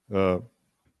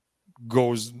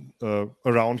 goes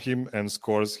around him and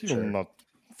scores. He will not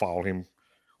foul him.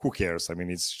 Who cares? I mean,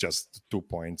 it's just 2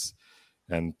 points,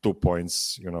 and 2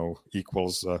 points,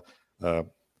 equals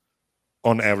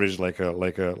on average like a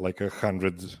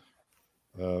 100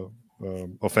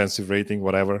 offensive rating,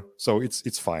 whatever. So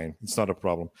it's fine. It's not a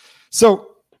problem.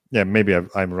 So yeah, maybe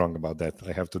I'm wrong about that.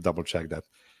 I have to double check that.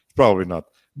 Probably not.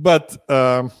 But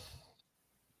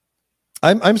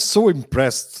I'm so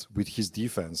impressed with his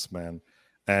defense, man.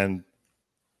 And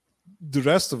the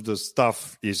rest of the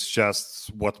stuff is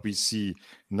just what we see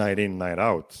night in, night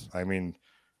out. I mean,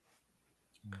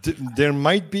 there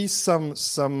might be some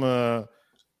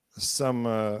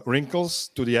wrinkles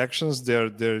to the actions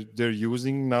they're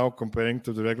using now comparing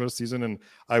to the regular season, and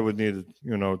I would need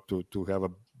to have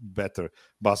a better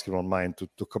basketball mind to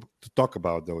talk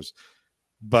about those.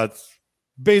 But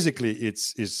basically,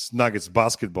 it's Nuggets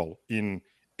basketball in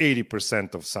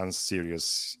 80% of Suns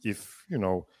series. If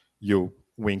you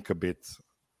wink a bit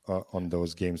on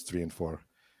those games 3 and 4.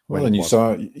 Well, and you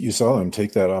saw him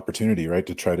take that opportunity, right,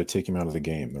 to try to take him out of the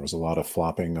game. There was a lot of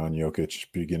flopping on Jokic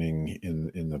beginning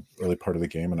in the early part of the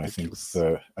game, and I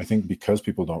think because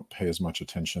people don't pay as much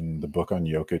attention, the book on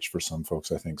Jokic for some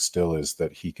folks, I think, still is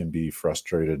that he can be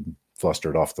flustered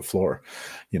off the floor.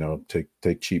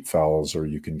 Take cheap fouls, or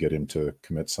you can get him to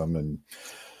commit some. And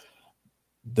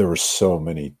there were so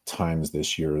many times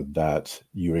this year that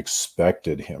you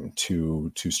expected him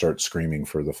to start screaming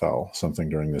for the foul, something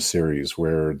during the series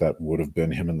where that would have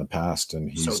been him in the past.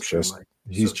 And he's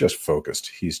just focused.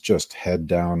 He's just head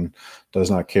down,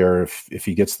 does not care if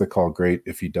he gets the call, great.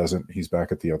 If he doesn't, he's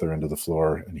back at the other end of the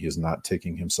floor, and he is not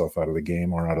taking himself out of the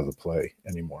game or out of the play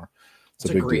anymore. It's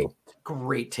a big deal.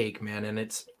 Great take, man. And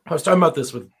I was talking about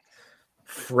this with a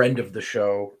friend of the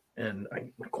show and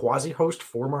quasi-host,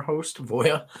 former host,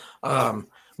 Voya.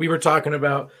 We were talking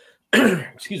about,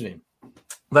 excuse me,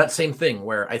 that same thing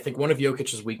where I think one of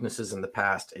Jokic's weaknesses in the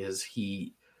past is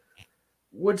he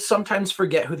would sometimes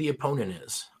forget who the opponent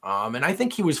is. And I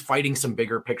think he was fighting some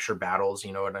bigger picture battles,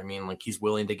 you know what I mean? Like, he's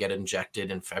willing to get injected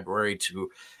in February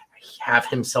to have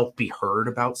himself be heard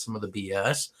about some of the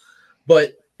BS.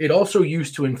 But it also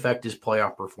used to infect his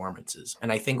playoff performances.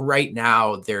 And I think right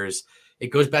now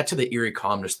it goes back to the eerie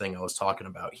calmness thing I was talking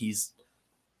about. He's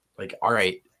like, all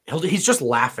right, he's just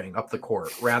laughing up the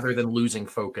court rather than losing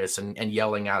focus and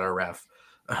yelling at a ref.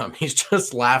 He's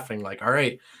just laughing like, all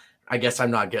right, I guess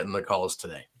I'm not getting the calls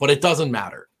today, but it doesn't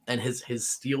matter. And his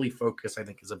steely focus, I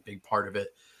think, is a big part of it.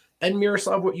 And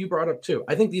Miroslav, what you brought up too.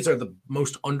 I think these are the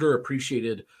most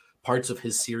underappreciated parts of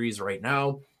his series right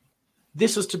now.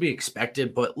 This was to be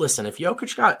expected, but listen, if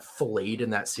Jokic got filleted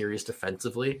in that series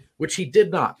defensively, which he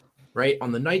did not, right?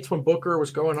 On the nights when Booker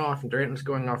was going off and Durant was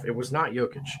going off, it was not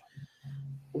Jokic.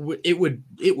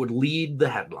 It would lead the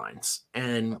headlines.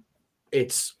 And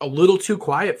it's a little too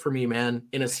quiet for me, man,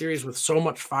 in a series with so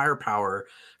much firepower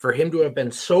for him to have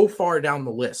been so far down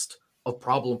the list of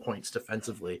problem points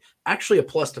defensively. Actually a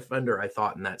plus defender, I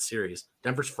thought, in that series.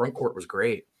 Denver's front court was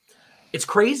great. It's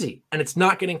crazy, and it's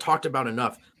not getting talked about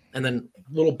enough. And then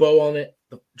little bow on it,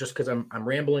 just because I'm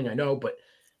rambling, I know, but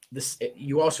this,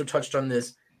 you also touched on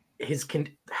this,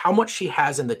 how much he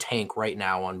has in the tank right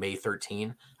now on May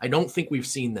 13. I don't think we've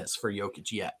seen this for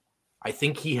Jokic yet. I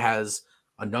think he has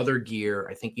another gear.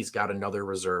 I think he's got another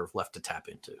reserve left to tap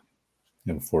into.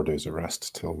 And 4 days of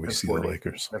rest till we see the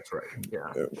Lakers. That's right.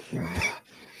 Yeah.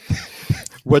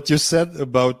 What you said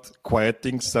about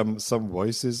quieting some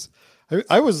voices,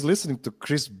 I was listening to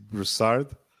Chris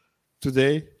Broussard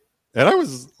today, and I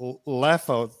was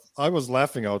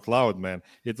laughing out loud, man.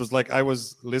 It was like I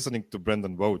was listening to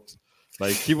Brendan Vogt.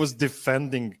 Like he was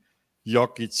defending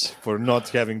Jokic for not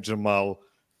having Jamal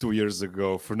 2 years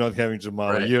ago, for not having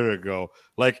Jamal a year ago.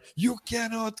 Like, you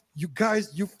cannot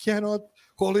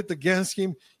hold it against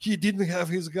him. He didn't have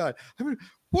his guy. I mean,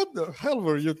 what the hell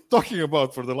were you talking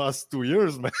about for the last 2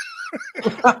 years, man?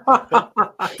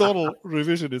 Total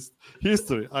revisionist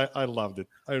history. I loved it.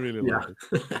 I really loved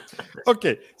it.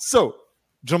 Okay, so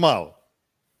Jamal,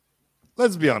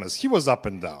 let's be honest. He was up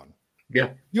and down. Yeah.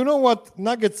 You know what?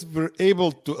 Nuggets were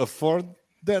able to afford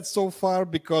that so far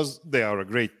because they are a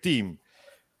great team.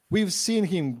 We've seen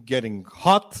him getting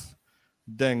hot,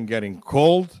 then getting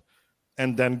cold,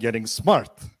 and then getting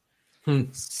smart.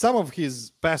 Some of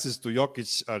his passes to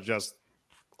Jokic are just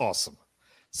awesome.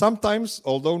 Sometimes,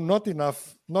 although not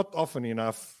often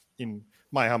enough, in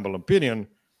my humble opinion,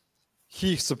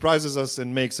 he surprises us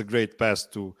and makes a great pass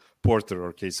to Porter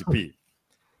or KCP.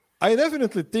 I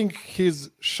definitely think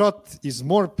his shot is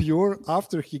more pure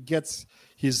after he gets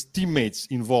his teammates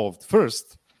involved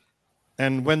first.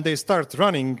 And when they start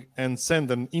running and send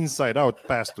an inside-out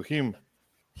pass to him,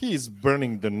 he is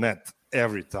burning the net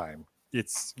every time.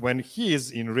 It's when he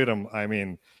is in rhythm, I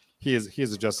mean,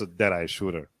 he's just a dead-eye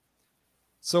shooter.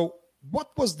 So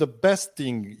what was the best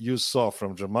thing you saw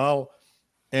from Jamal?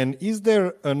 And is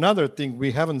there another thing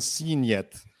we haven't seen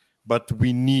yet, but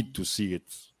we need to see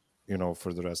it,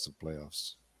 for the rest of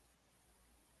playoffs?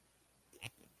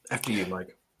 After you,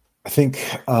 Mike. I think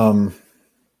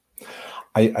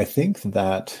I think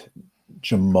that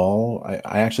Jamal,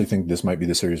 I actually think this might be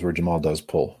the series where Jamal does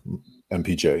pull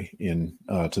MPJ in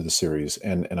to the series.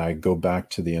 And I go back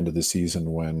to the end of the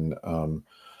season when,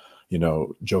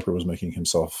 Joker was making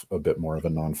himself a bit more of a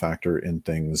non-factor in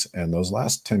things. And those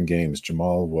last 10 games,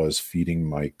 Jamal was feeding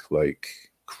Mike like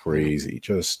crazy,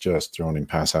 just throwing him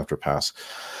pass after pass.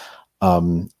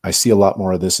 I see a lot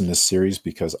more of this in this series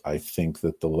because I think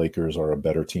that the Lakers are a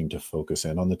better team to focus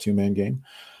in on the two-man game.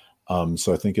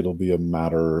 So I think it'll be a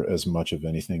matter as much of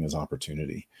anything as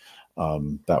opportunity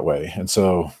that way. And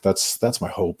so that's my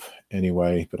hope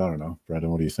anyway. But I don't know.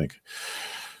 Brandon, what do you think?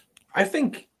 I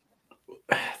think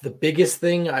the biggest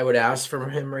thing I would ask from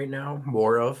him right now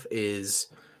more of is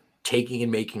taking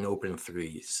and making open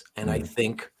threes. And I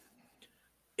think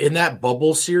in that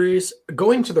bubble series,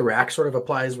 going to the rack sort of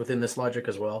applies within this logic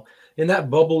as well. In that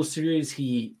bubble series,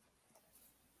 he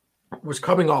was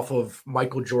coming off of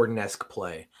Michael Jordan-esque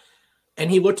play. And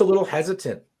he looked a little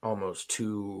hesitant almost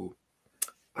to,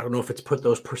 I don't know if it's put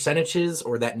those percentages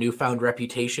or that newfound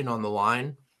reputation on the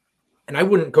line. And I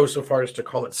wouldn't go so far as to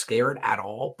call it scared at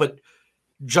all, but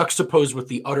juxtaposed with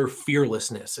the utter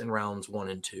fearlessness in rounds 1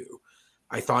 and 2.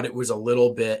 I thought it was a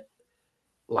little bit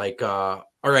like, all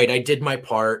right, I did my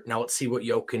part. Now let's see what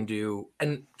Yoke can do.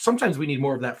 And sometimes we need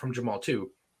more of that from Jamal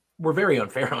too. We're very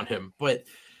unfair on him, but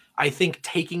I think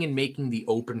taking and making the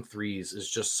open threes is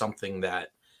just something that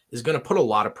is going to put a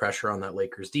lot of pressure on that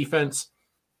Lakers defense.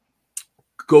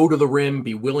 Go to the rim,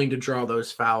 be willing to draw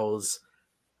those fouls.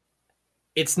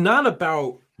 It's not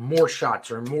about more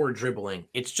shots or more dribbling.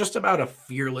 It's just about a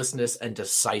fearlessness and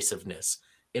decisiveness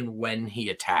in when he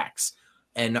attacks.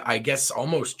 And I guess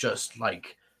almost just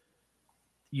like,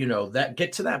 that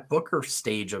get to that Booker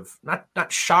stage of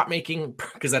not shot making,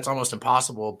 because that's almost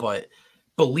impossible, but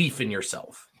belief in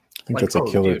yourself. I think that's a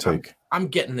killer take. I'm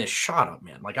getting this shot up,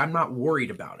 man. Like, I'm not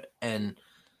worried about it. And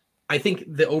I think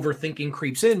the overthinking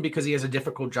creeps in because he has a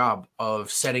difficult job of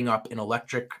setting up an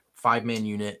electric 5-man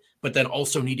unit, but then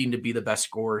also needing to be the best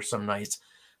scorer some nights.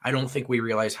 I don't think we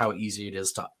realize how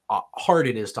hard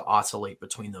it is to oscillate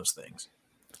between those things.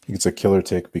 I think it's a killer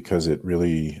take because it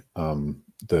really,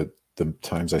 the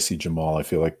times I see Jamal, I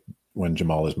feel like when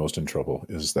Jamal is most in trouble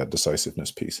is that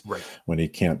decisiveness piece. Right. When he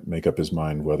can't make up his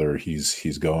mind whether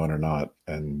he's going or not,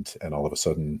 and all of a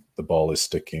sudden the ball is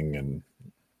sticking, and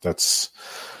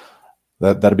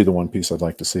that'd be the one piece I'd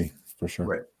like to see for sure.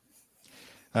 Right.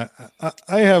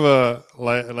 I have a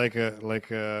like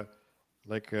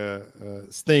a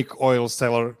snake oil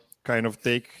seller kind of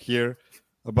take here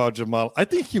about Jamal. I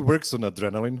think he works on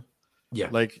adrenaline. Yeah.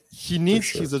 Like he needs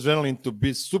his adrenaline to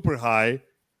be super high,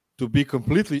 to be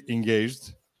completely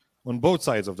engaged on both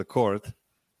sides of the court.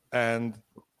 And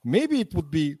maybe it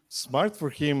would be smart for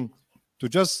him to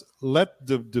just let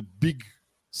the big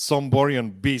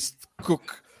Somborian beast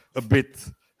cook a bit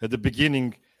at the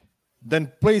beginning, then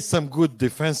play some good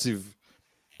defensive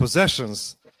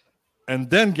possessions, and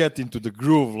then get into the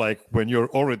groove like when you're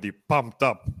already pumped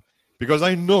up. Because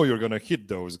I know you're going to hit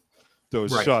those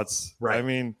shots. Right. I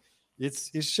mean, it's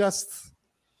just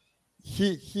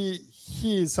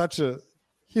he's such a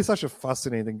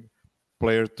fascinating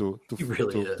player to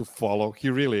follow. He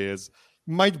really is.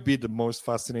 Might be the most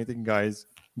fascinating guy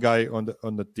on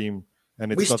the team.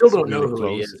 And we still don't know who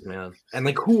he is, man. And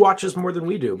like, who watches more than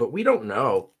we do? But we don't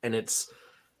know, and it's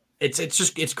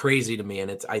crazy to me.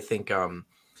 And I think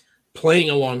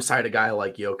playing alongside a guy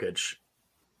like Jokic,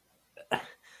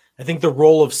 I think the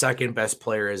role of second best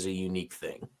player is a unique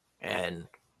thing, and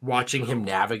watching him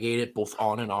navigate it both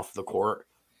on and off the court,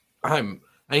 I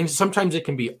mean, sometimes it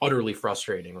can be utterly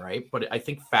frustrating, right? But I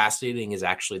think fascinating is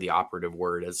actually the operative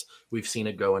word, as we've seen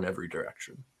it go in every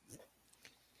direction.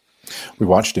 We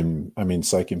watched him,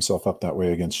 psych himself up that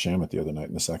way against Shamet the other night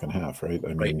in the second half, right?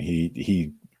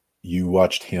 You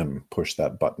watched him push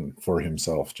that button for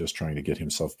himself, just trying to get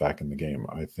himself back in the game.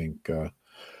 I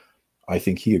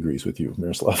think he agrees with you,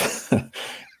 Miroslav.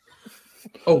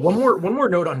 Oh, one more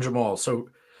note on Jamal. So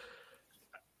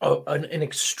an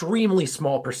extremely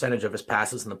small percentage of his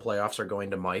passes in the playoffs are going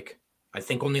to Mike. I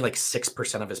think only like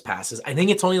 6% of his passes. I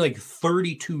think it's only like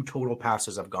 32 total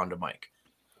passes have gone to Mike.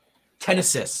 10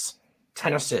 assists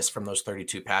from those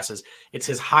 32 passes. It's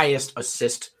his highest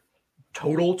assist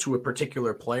total to a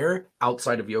particular player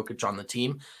outside of Jokic on the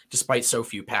team, despite so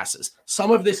few passes.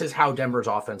 Some of this is how Denver's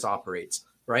offense operates,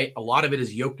 right? A lot of it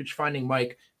is Jokic finding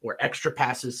Mike or extra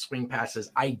passes, swing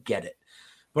passes. I get it.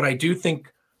 But I do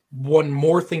think one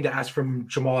more thing to ask from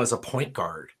Jamal as a point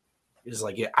guard is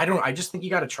like, I just think you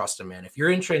got to trust him, man. If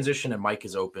you're in transition and Mike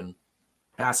is open,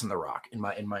 pass him the rock, in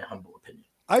my humble opinion.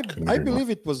 I believe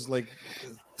it was like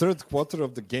third quarter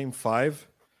of the game 5,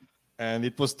 and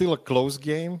it was still a close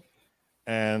game,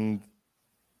 and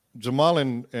Jamal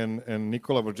and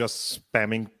Nikola were just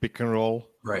spamming pick and roll,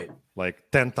 right,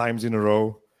 like 10 times in a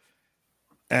row,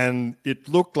 and it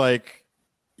looked like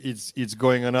it's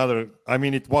going another. I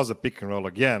mean, it was a pick and roll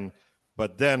again,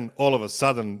 but then all of a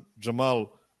sudden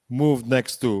Jamal moved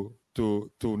next to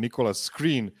Nikola's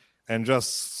screen and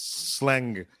just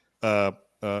slang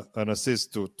an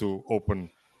assist to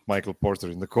open Michael Porter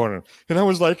in the corner, and I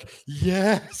was like,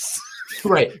 yes,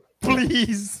 right,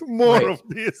 please, more of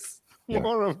this.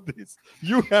 More of this.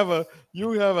 You have a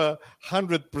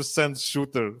 100%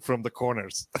 shooter from the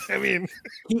corners. I mean,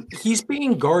 he's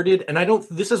being guarded, and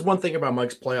this is one thing about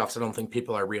Mike's playoffs I don't think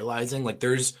people are realizing. Like,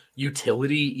 there's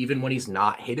utility even when he's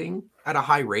not hitting at a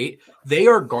high rate. They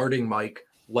are guarding Mike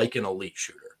like an elite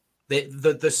shooter.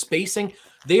 The spacing,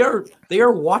 they are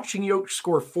watching Jokic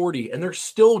score 40, and they're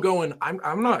still going,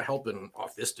 I'm not helping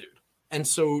off this dude. And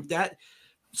so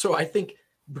I think,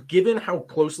 given how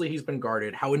closely he's been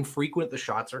guarded, how infrequent the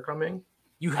shots are coming,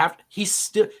 he's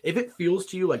still, if it feels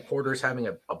to you like Porter's having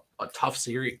a tough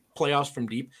series, playoffs from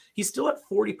deep, he's still at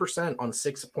 40% on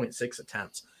 6.6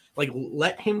 attempts. Like,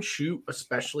 let him shoot,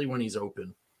 especially when he's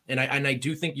open. And I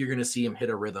do think you're going to see him hit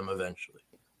a rhythm eventually.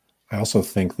 I also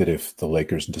think that if the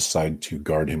Lakers decide to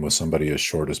guard him with somebody as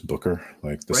short as Booker,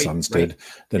 like the Suns did,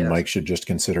 then Mike should just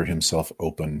consider himself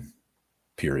open,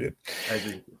 period. I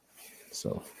agree.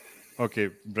 So...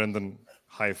 Okay, Brendan,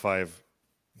 high five.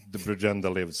 The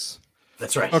Brugenda lives.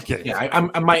 That's right. Okay. Yeah, I'm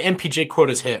my MPJ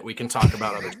quota's hit. We can talk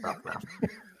about other stuff now.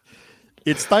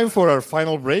 It's time for our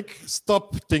final break.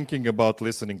 Stop thinking about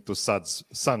listening to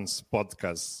Suns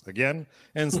podcasts again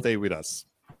and stay with us.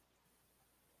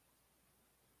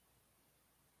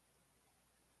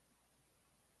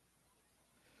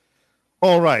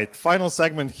 All right, final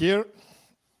segment here.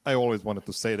 I always wanted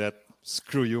to say that.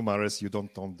 Screw you, Maris. You don't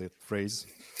own that phrase.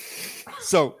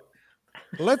 So,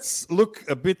 let's look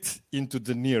a bit into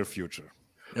the near future.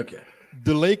 Okay.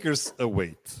 The Lakers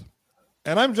await.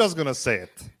 And I'm just going to say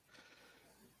it.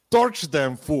 Torch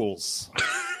them fools.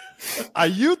 Are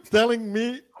you telling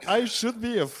me I should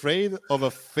be afraid of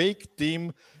a fake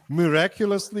team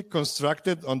miraculously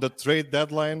constructed on the trade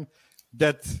deadline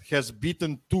that has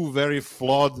beaten two very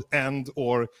flawed and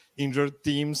or injured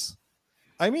teams?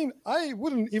 I mean, I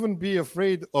wouldn't even be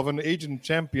afraid of an agent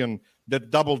champion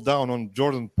that doubled down on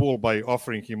Jordan Poole by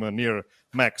offering him a near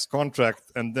max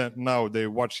contract, and then now they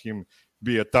watch him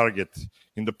be a target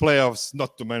in the playoffs,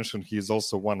 not to mention he is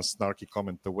also one snarky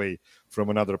comment away from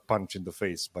another punch in the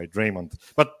face by Draymond.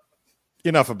 But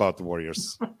enough about the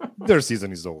Warriors. Their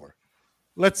season is over.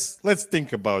 Let's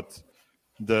think about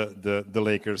the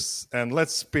Lakers, and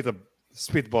let's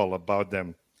spitball about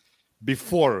them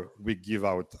before we give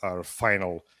out our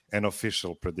final and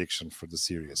official prediction for the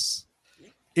series.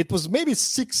 It was maybe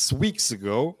 6 weeks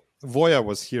ago, Voya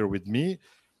was here with me,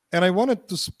 and I wanted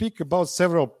to speak about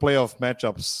several playoff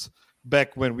matchups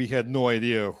back when we had no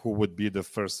idea who would be the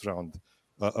first round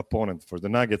opponent for the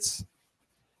Nuggets.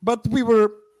 But we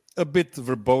were a bit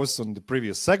verbose on the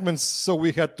previous segments, so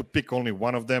we had to pick only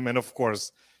one of them. And of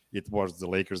course, it was the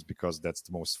Lakers because that's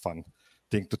the most fun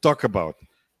thing to talk about.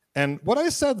 And what I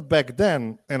said back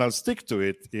then, and I'll stick to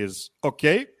it, is,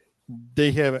 okay,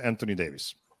 they have Anthony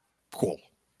Davis. Cool.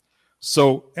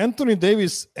 So Anthony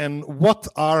Davis and what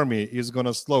army is going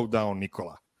to slow down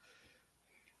Nikola?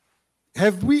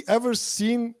 Have we ever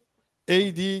seen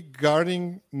AD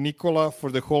guarding Nikola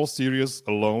for the whole series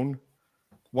alone,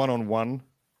 one-on-one?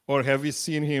 Or have we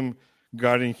seen him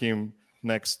guarding him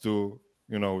next to,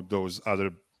 those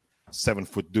other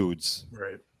 7-foot dudes?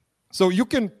 Right. So you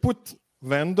can put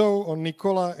Vando on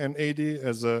Nikola and AD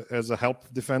as a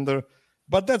help defender,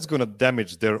 but that's going to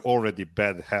damage their already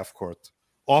bad half-court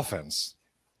offense.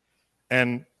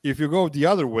 And if you go the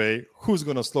other way, who's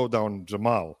going to slow down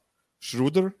Jamal?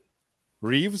 Schroeder?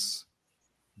 Reeves?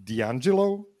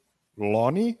 D'Angelo?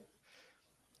 Lonnie?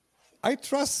 I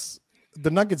trust the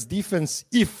Nuggets defense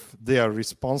if they are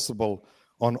responsible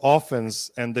on offense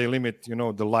and they limit,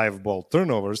 the live ball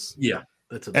turnovers. Yeah.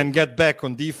 And get back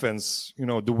on defense,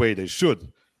 the way they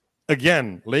should.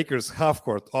 Again, Lakers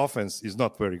half-court offense is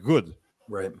not very good.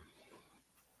 Right.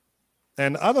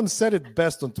 And Adam said it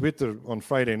best on Twitter on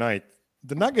Friday night.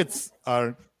 The Nuggets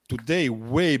are today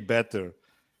way better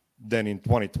than in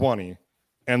 2020,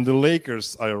 and the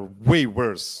Lakers are way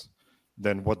worse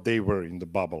than what they were in the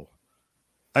bubble.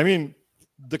 I mean,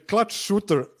 the clutch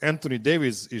shooter, Anthony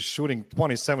Davis, is shooting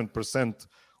 27%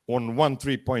 on 1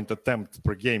 3-point attempt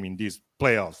per game in these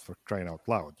playoffs, for crying out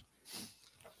loud.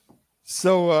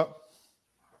 So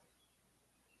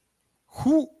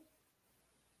who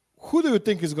do you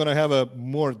think is going to have a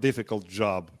more difficult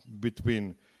job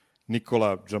between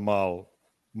Nikola, Jamal,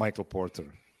 Michael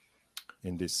Porter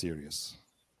in this series?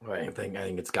 I think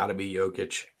it's got to be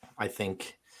Jokic. I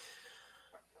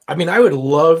would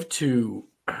love to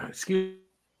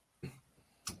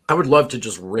I would love to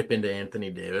just rip into Anthony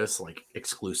Davis, like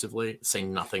exclusively, say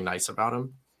nothing nice about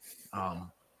him.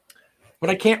 But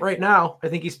I can't right now. I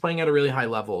think he's playing at a really high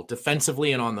level,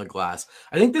 defensively and on the glass.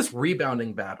 I think this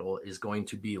rebounding battle is going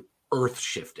to be earth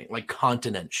shifting, like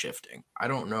continent shifting. I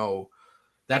don't know.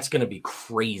 That's going to be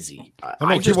crazy.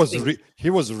 He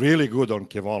was really good on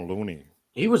Kevon Looney.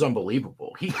 He was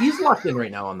unbelievable. He's locked in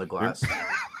right now on the glass.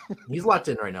 He's locked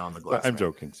in right now on the glass. I'm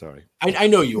joking. Sorry. I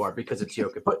know you are because it's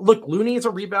Jokic. But look, Looney is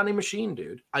a rebounding machine,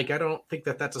 dude. Like, I don't think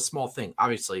that's a small thing.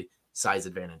 Obviously, size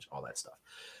advantage, all that stuff.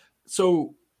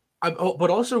 So, but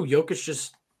also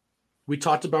Jokic we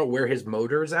talked about where his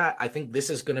motor is at. I think this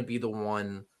is going to be the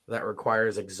one that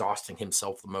requires exhausting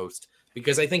himself the most,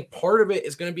 because I think part of it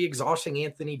is going to be exhausting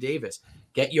Anthony Davis.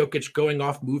 Get Jokic going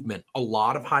off movement, a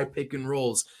lot of high pick and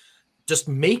rolls. Just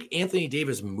make Anthony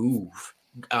Davis move.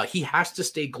 He has to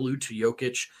stay glued to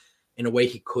Jokic in a way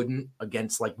he couldn't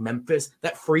against like Memphis.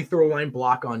 That free throw line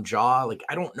block on Ja, like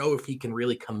I don't know if he can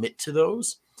really commit to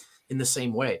those in the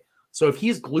same way. So if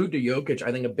he's glued to Jokic,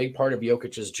 I think a big part of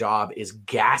Jokic's job is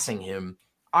gassing him,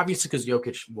 obviously because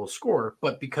Jokic will score,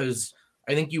 but because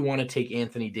I think you want to take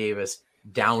Anthony Davis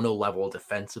down a level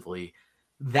defensively.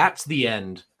 That's the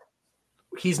end.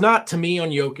 He's not, to me, on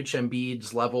Jokic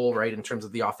Embiid's level, right, in terms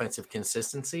of the offensive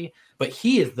consistency, but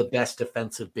he is the best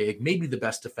defensive big, maybe the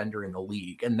best defender in the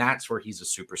league, and that's where he's a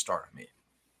superstar to me.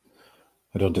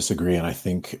 I don't disagree, and I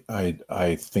think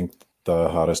the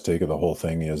hottest take of the whole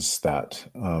thing is that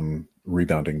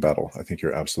rebounding battle. I think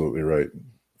you're absolutely right.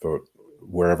 But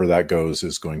wherever that goes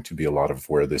is going to be a lot of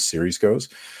where this series goes.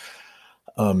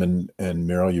 And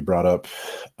Meryl, you brought up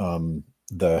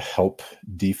the help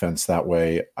defense that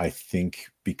way, I think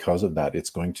because of that, it's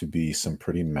going to be some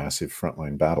pretty massive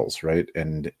frontline battles, right?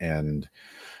 And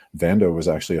Vando was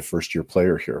actually a first-year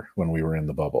player here when we were in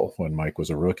the bubble, when Mike was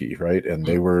a rookie, right? And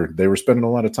they were spending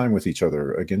a lot of time with each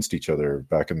other, against each other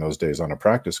back in those days on a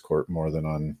practice court more than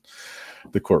on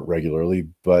the court regularly.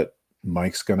 But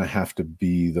Mike's going to have to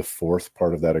be the fourth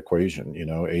part of that equation. You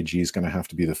know, AG is going to have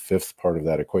to be the fifth part of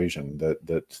that equation.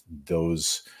 That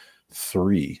those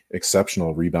three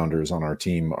exceptional rebounders on our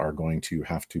team are going to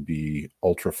have to be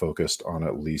ultra focused on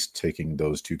at least taking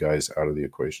those two guys out of the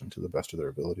equation to the best of their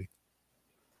ability.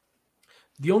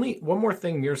 The only one more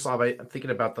thing, Miroslav, I'm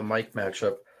thinking about the Mike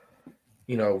matchup.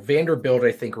 You know, Vanderbilt,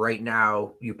 I think right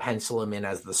now you pencil him in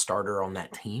as the starter on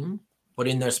that team. But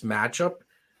in this matchup,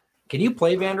 can you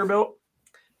play Vanderbilt?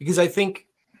 Because I think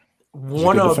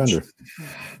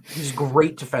he's a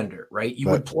great defender, right? You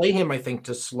would play him, I think,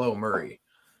 to slow Murray.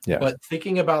 Yeah. But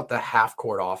thinking about the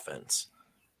half-court offense,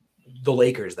 the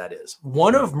Lakers, that is,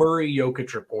 one of Murray,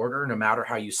 Jokic, or Porter, no matter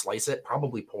how you slice it,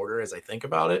 probably Porter as I think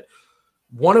about it,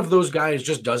 one of those guys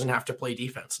just doesn't have to play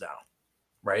defense now,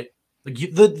 right? Like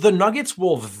the Nuggets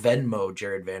will Venmo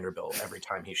Jared Vanderbilt every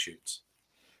time he shoots.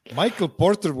 Michael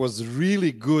Porter was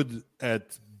really good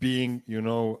at being,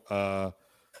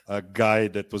 a guy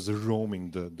that was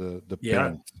roaming the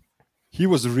paint. He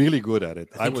was really good at it.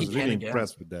 I was really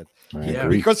impressed with that. Yeah,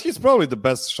 because he's probably the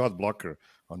best shot blocker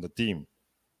on the team.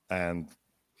 And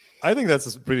I think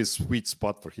that's a pretty sweet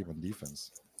spot for him on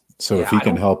defense. So if he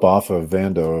can help off of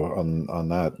Vando on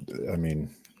that, I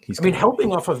mean,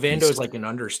 helping off of Vando is like an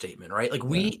understatement, right? Like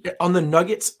we on the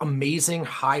Nuggets, amazing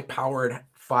high-powered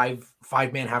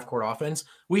five-man half-court offense.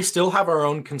 We still have our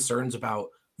own concerns about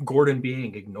Gordon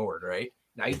being ignored, right?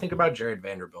 Now you think about Jared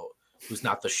Vanderbilt, who's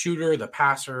not the shooter, the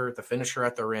passer, the finisher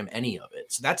at the rim, any of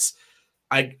it. So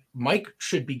Mike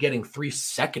should be getting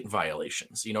 3-second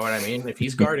violations. You know what I mean? If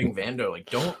he's guarding Vando,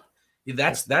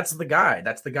 that's the guy.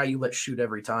 That's the guy you let shoot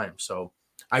every time. So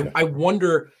I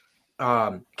wonder,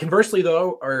 conversely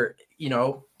though,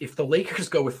 if the Lakers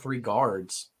go with 3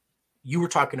 guards, you were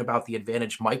talking about the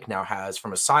advantage Mike now has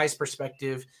from a size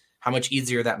perspective, how much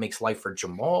easier that makes life for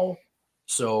Jamal.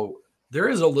 So there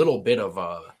is a little bit of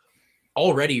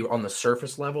already on the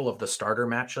surface level of the starter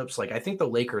matchups. Like I think the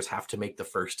Lakers have to make the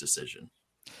first decision.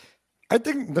 I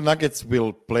think the Nuggets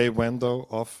will play Wendo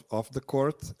off the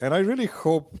court, and I really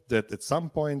hope that at some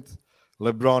point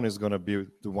LeBron is going to be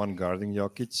the one guarding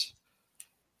Jokic.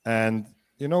 And,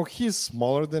 he's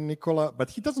smaller than Nikola, but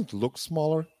he doesn't look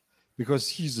smaller because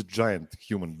he's a giant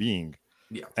human being.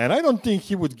 Yeah. And I don't think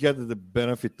he would get the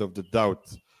benefit of the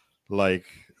doubt like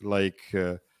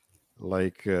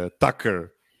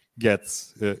Tucker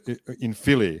gets in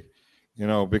Philly,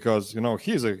 because,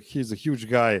 he's a huge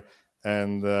guy.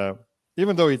 And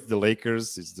even though it's the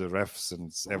Lakers, it's the refs and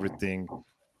it's everything,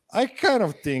 I kind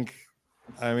of think,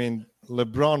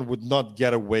 LeBron would not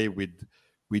get away with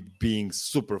being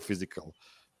super physical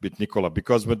with Nikola,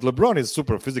 because when LeBron is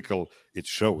super physical, it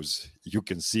shows. You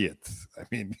can see it.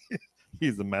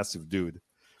 He's a massive dude.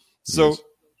 So, yes.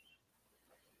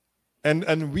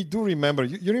 And we do remember,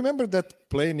 you remember that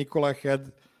play Nikola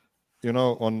had,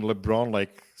 on LeBron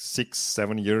like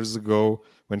 6-7 years ago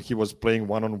when he was playing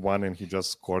one-on-one and he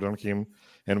just scored on him.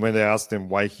 And when they asked him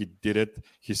why he did it,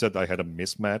 he said, I had a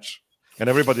mismatch. And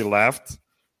everybody laughed.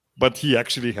 But he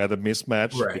actually had a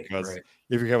mismatch because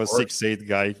if you have a 6'8"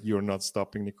 guy, you're not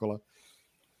stopping Nikola.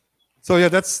 So yeah,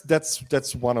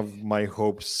 that's one of my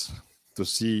hopes, to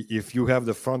see if you have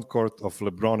the front court of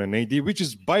LeBron and AD, which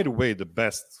is, by the way, the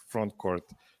best front court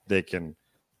they can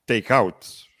take out.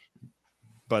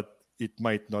 But it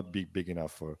might not be big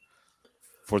enough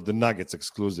for the Nuggets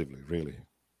exclusively, really.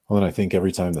 Well, and I think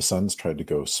every time the Suns tried to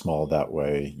go small that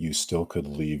way, you still could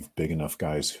leave big enough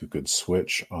guys who could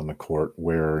switch on the court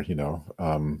where,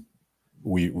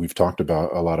 we've talked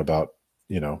about a lot about,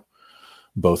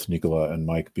 both Nikola and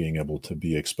Mike being able to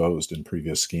be exposed in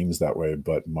previous schemes that way,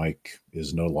 but Mike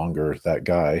is no longer that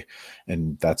guy.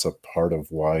 And that's a part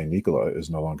of why Nikola is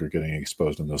no longer getting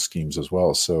exposed in those schemes as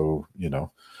well. So,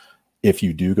 if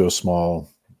you do go small,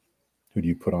 who do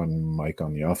you put on Mike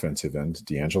on the offensive end?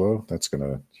 D'Angelo?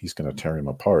 He's gonna tear him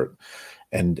apart.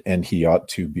 And he ought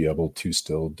to be able to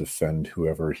still defend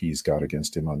whoever he's got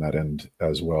against him on that end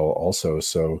as well also.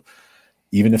 So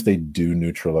even if they do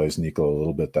neutralize Nikola a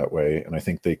little bit that way, and I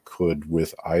think they could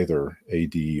with either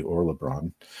AD or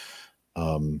LeBron,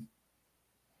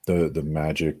 the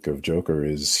magic of Joker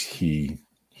is he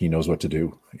knows what to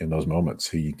do in those moments.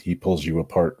 He pulls you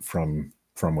apart from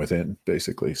within,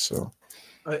 basically. So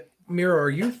Miro, are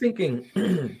you thinking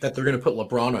that they're going to put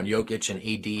LeBron on Jokic and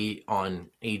AD on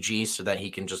AG so that he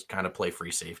can just kind of play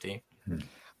free safety?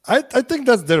 I think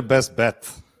that's their best bet.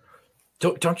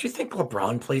 Don't you think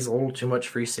LeBron plays a little too much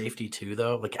free safety too,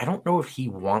 though? Like, I don't know if he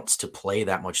wants to play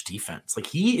that much defense. Like,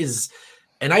 he is,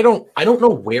 and I don't know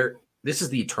where. This is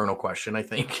the eternal question, I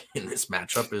think, in this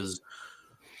matchup is,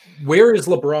 where is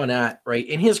LeBron at, right?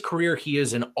 In his career, he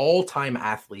is an all-time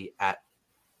athlete at,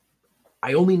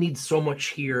 I only need so much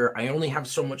here. I only have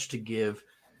so much to give.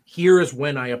 Here is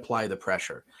when I apply the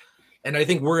pressure. And I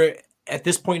think we're at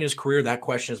this point in his career, that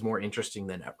question is more interesting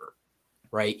than ever,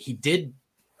 right? He did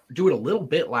do it a little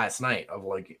bit last night of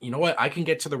like, you know what? I can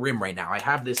get to the rim right now. I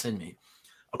have this in me.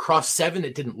 Across 7,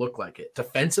 it didn't look like it.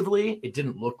 Defensively, it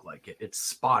didn't look like it. It's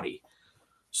spotty.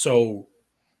 So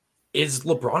is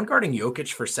LeBron guarding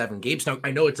Jokic for 7 games? Now,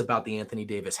 I know it's about the Anthony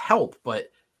Davis help,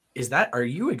 but are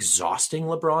you exhausting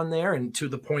LeBron there? And to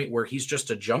the point where he's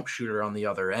just a jump shooter on the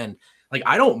other end? Like,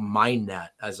 I don't mind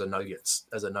that as a Nuggets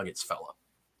fella.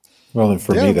 Well, and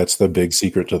for me, that's the big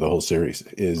secret to the whole series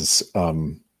is,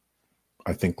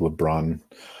 I think LeBron,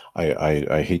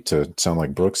 I hate to sound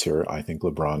like Brooks here. I think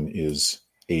LeBron is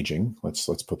aging. Let's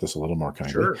put this a little more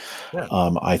kindly. Sure. Yeah.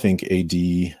 I think AD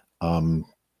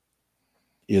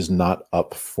is not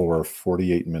up for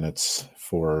 48 minutes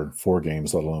for 4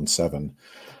 games, let alone 7.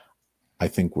 I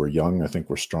think we're young. I think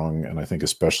we're strong. And I think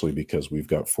especially because we've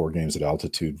got 4 games at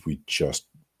altitude, we just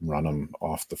run them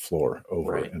off the floor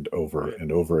over and over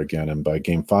and over again. And by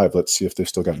game 5, let's see if they've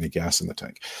still got any gas in the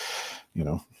tank, you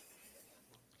know?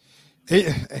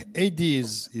 AD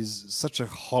is such a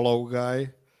hollow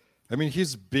guy. I mean,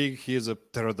 he's big. He is a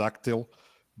pterodactyl,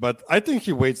 but I think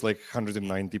he weighs like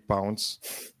 190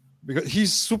 pounds because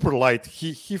he's super light.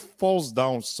 He falls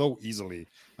down so easily.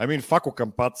 I mean, Facu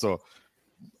Campazzo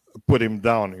put him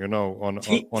down, you know, on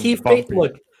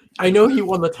look, I know he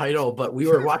won the title, but we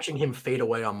were watching him fade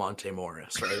away on Monte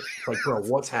Morris, right? Like, bro,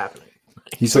 what's happening?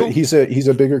 He's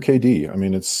a bigger KD. I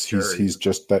mean, he's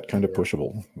just that kind of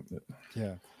pushable.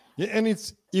 Yeah, and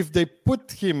it's if they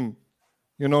put him,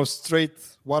 you know, straight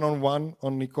one-on-one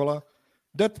on Nikola,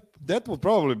 that would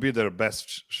probably be their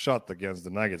best shot against the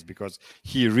Nuggets because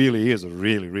he really is a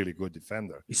really, really good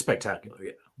defender. He's spectacular,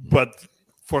 yeah. But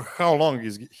for how long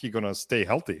is he gonna stay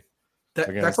healthy?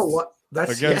 That's a lot.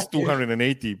 That's against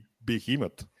 280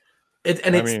 behemoth.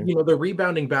 The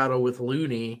rebounding battle with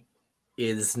Looney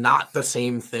is not the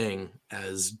same thing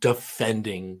as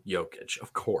defending Jokic.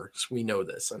 Of course, we know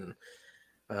this, and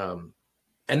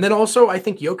then also I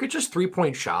think Jokic's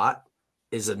 3-point shot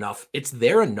is enough. It's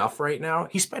there enough right now.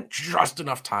 He spent just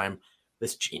enough time.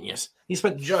 This genius. He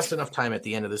spent just enough time at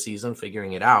the end of the season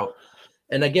figuring it out.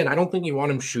 And again, I don't think you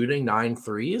want him shooting 9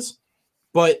 threes,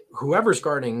 but whoever's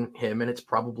guarding him, and it's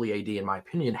probably AD in my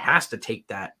opinion, has to take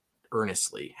that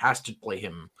earnestly, has to play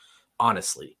him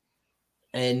honestly.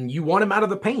 And you want him out of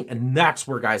the paint. And that's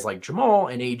where guys like Jamal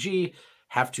and AG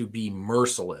have to be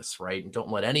merciless, right? And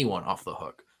don't let anyone off the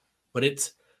hook. But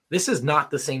this is not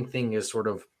the same thing as sort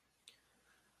of,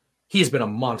 he's been a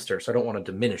monster, so I don't want to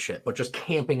diminish it, but just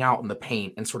camping out in the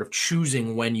paint and sort of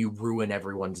choosing when you ruin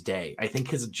everyone's day. I think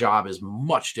his job is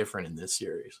much different in this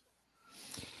series.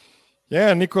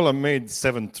 Yeah, Nikola made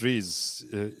 7 threes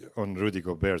on Rudy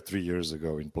Gobert 3 years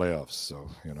ago in playoffs. So,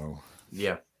 you know,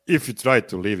 yeah, if you try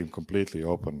to leave him completely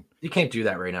open, you can't do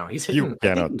that right now. He's hitting, you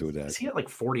cannot do that. Is he at like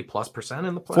 40+%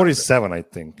 in the playoffs? 47, I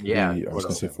think. Yeah, I was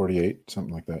going to say 48,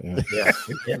 something like that. Yeah,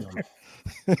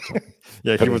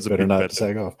 yeah, he was a better bit not better.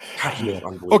 sag off. Yeah.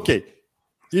 Okay,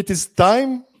 it is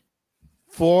time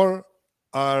for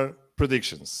our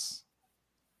predictions.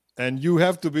 And you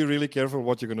have to be really careful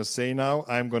what you're going to say now.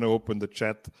 I'm going to open the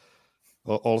chat.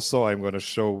 Also, I'm going to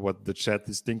show what the chat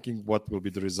is thinking, what will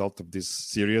be the result of this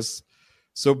series.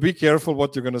 So be careful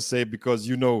what you're going to say because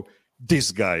you know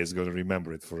this guy is going to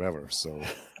remember it forever. So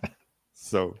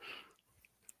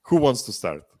who wants to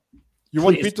start? You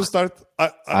want me to start?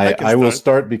 I will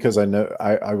start because I know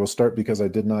I will start because I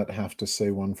did not have to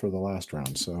say one for the last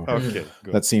round. So okay,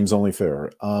 good. That seems only fair.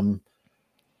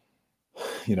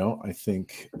 You know, I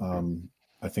think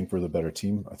we're the better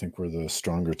team. I think we're the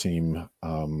stronger team.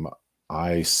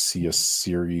 I see a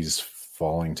series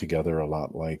falling together a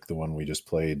lot like the one we just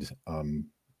played.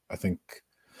 I think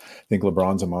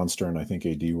LeBron's a monster, and I think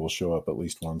AD will show up at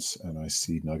least once. And I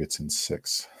see Nuggets in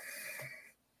 6.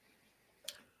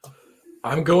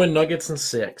 I'm going Nuggets in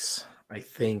 6. I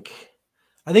think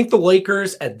the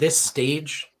Lakers at this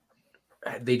stage,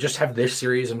 they just have this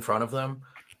series in front of them.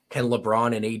 Can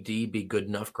LeBron and AD be good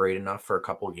enough, great enough for a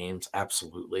couple of games?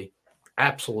 Absolutely.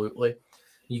 Absolutely.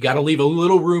 You got to leave a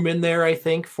little room in there, I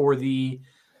think, for the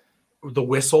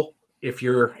whistle. If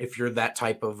you're that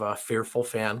type of fearful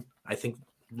fan, I think,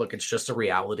 look, it's just a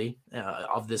reality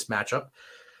of this matchup.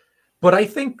 But I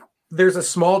think there's a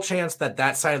small chance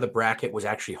that side of the bracket was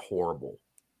actually horrible.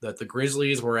 That the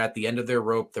Grizzlies were at the end of their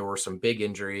rope. There were some big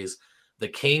injuries. The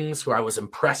Kings, who I was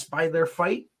impressed by their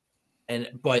fight, and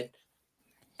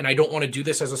I don't want to do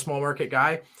this as a small market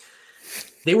guy,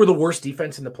 they were the worst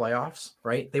defense in the playoffs,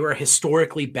 right? They were a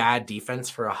historically bad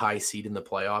defense for a high seed in the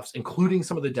playoffs, including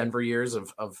some of the Denver years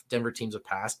of Denver teams of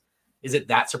past. Is it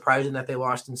that surprising that they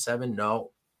lost in 7? No.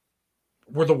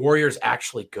 Were the Warriors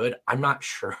actually good? I'm not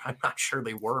sure. I'm not sure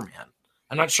they were, man.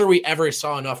 I'm not sure we ever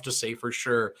saw enough to say for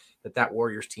sure that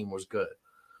Warriors team was good.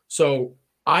 So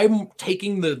I'm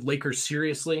taking the Lakers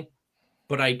seriously,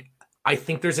 but I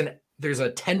think there's a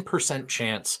 10%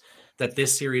 chance that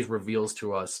this series reveals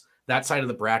to us that side of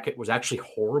the bracket was actually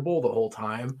horrible the whole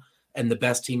time, and the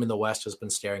best team in the West has been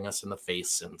staring us in the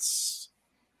face since,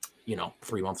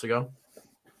 3 months ago.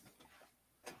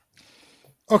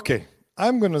 Okay,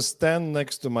 I'm going to stand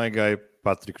next to my guy,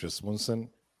 Patrick Rasmussen,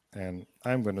 and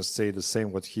I'm going to say the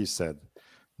same what he said.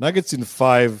 Nuggets in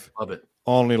 5, love it.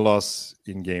 Only loss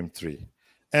in game 3.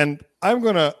 And I'm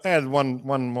going to add one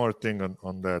more thing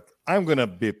on that. I'm going to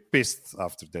be pissed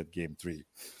after that game 3.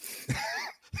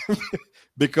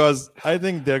 Because I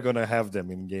think they're going to have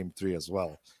them in game 3 as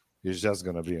well. It's just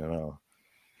going to be,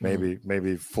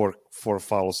 maybe four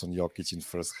fouls on Jokic in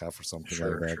first half or something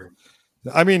like that. Sure.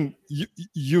 I mean,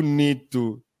 you need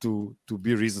to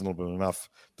be reasonable enough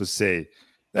to say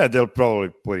that they'll probably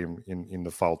put him in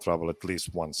the foul trouble at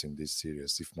least once in this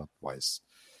series, if not twice.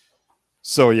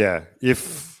 So yeah,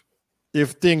 if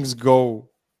things go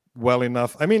well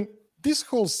enough, I mean, this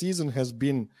whole season has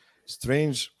been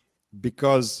strange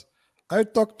because I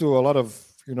talked to a lot of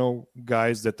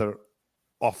guys that are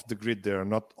off the grid. They're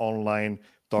not online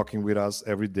talking with us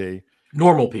every day.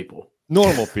 Normal people,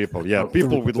 yeah,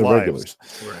 people with lives.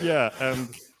 Right. Yeah,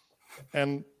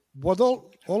 and what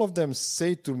all of them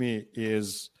say to me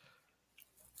is,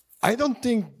 I don't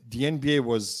think the NBA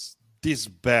was this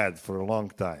bad for a long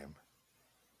time.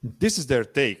 This is their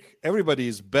take. Everybody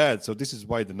is bad, so this is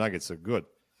why the Nuggets are good.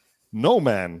 No,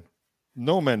 man. The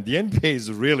NBA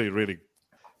is really, really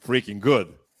freaking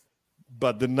good.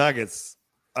 But the Nuggets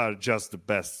are just the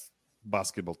best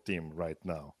basketball team right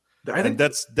now. I think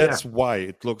that's why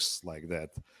it looks like that.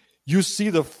 You see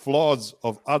the flaws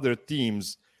of other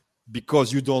teams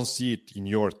because you don't see it in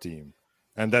your team.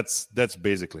 And that's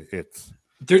basically it.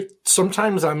 Great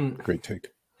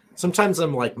take. Sometimes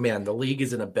I'm like, man, the league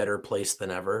is in a better place than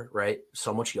ever, right?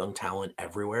 So much young talent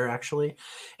everywhere, actually.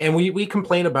 And we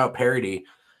complain about parity.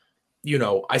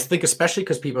 I think especially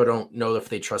because people don't know if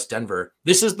they trust Denver.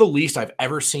 This is the least I've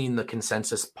ever seen the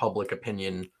consensus public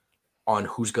opinion on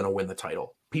who's going to win the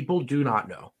title. People do not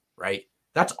know, right?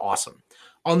 That's awesome.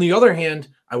 On the other hand,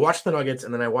 I watch the Nuggets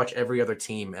and then I watch every other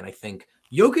team, and I think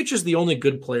Jokic is the only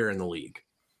good player in the league.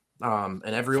 And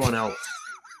everyone else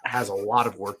has a lot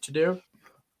of work to do.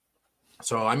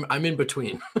 So I'm in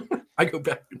between. I go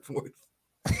back and forth.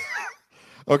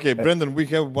 Okay, Brendan, we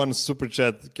have one super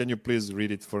chat. Can you please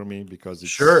read it for me? Because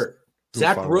it's sure.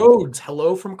 Zach Rhodes,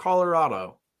 hello from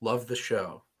Colorado. Love the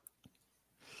show.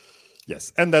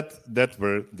 Yes, and that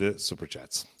were the super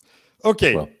chats.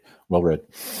 Okay. Well read.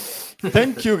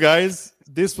 Thank you, guys.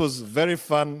 This was very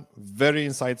fun, very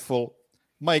insightful.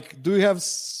 Mike, do you have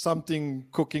something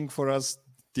cooking for us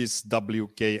this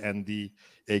WKND,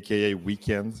 aka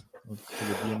weekend? For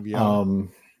the DNVR?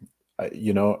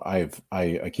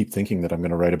 I keep thinking that I'm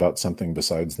going to write about something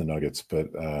besides the Nuggets,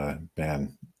 but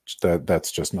man,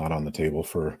 that's just not on the table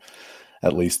for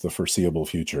at least the foreseeable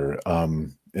future.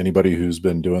 Anybody who's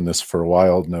been doing this for a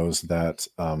while knows that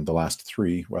the last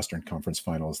 3 Western Conference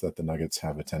Finals that the Nuggets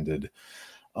have attended,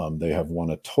 they have won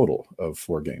a total of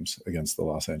 4 games against the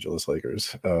Los Angeles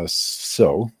Lakers.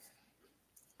 So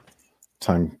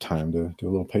time to do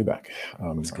a little payback.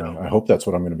 Let's go. I hope that's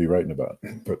what I'm going to be writing about.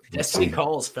 But Destiny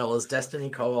calls, fellas. Destiny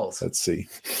calls. Let's see.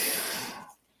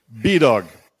 B-Dog,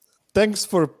 thanks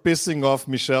for pissing off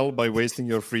Michelle by wasting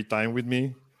your free time with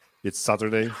me. It's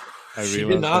Saturday. She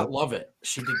did not love it.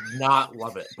 She did not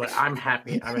love it. But I'm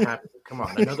happy. Come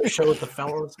on. Another show with the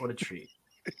fellas. What a treat.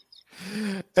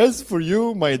 As for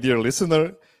you, my dear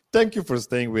listener, thank you for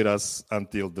staying with us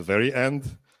until the very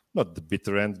end. Not the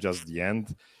bitter end, just the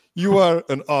end. You are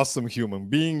an awesome human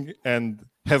being and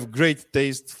have great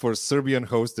taste for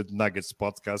Serbian-hosted Nuggets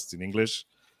podcasts in English.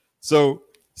 So,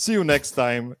 see you next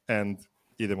time and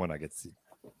idemo Nuggetsi.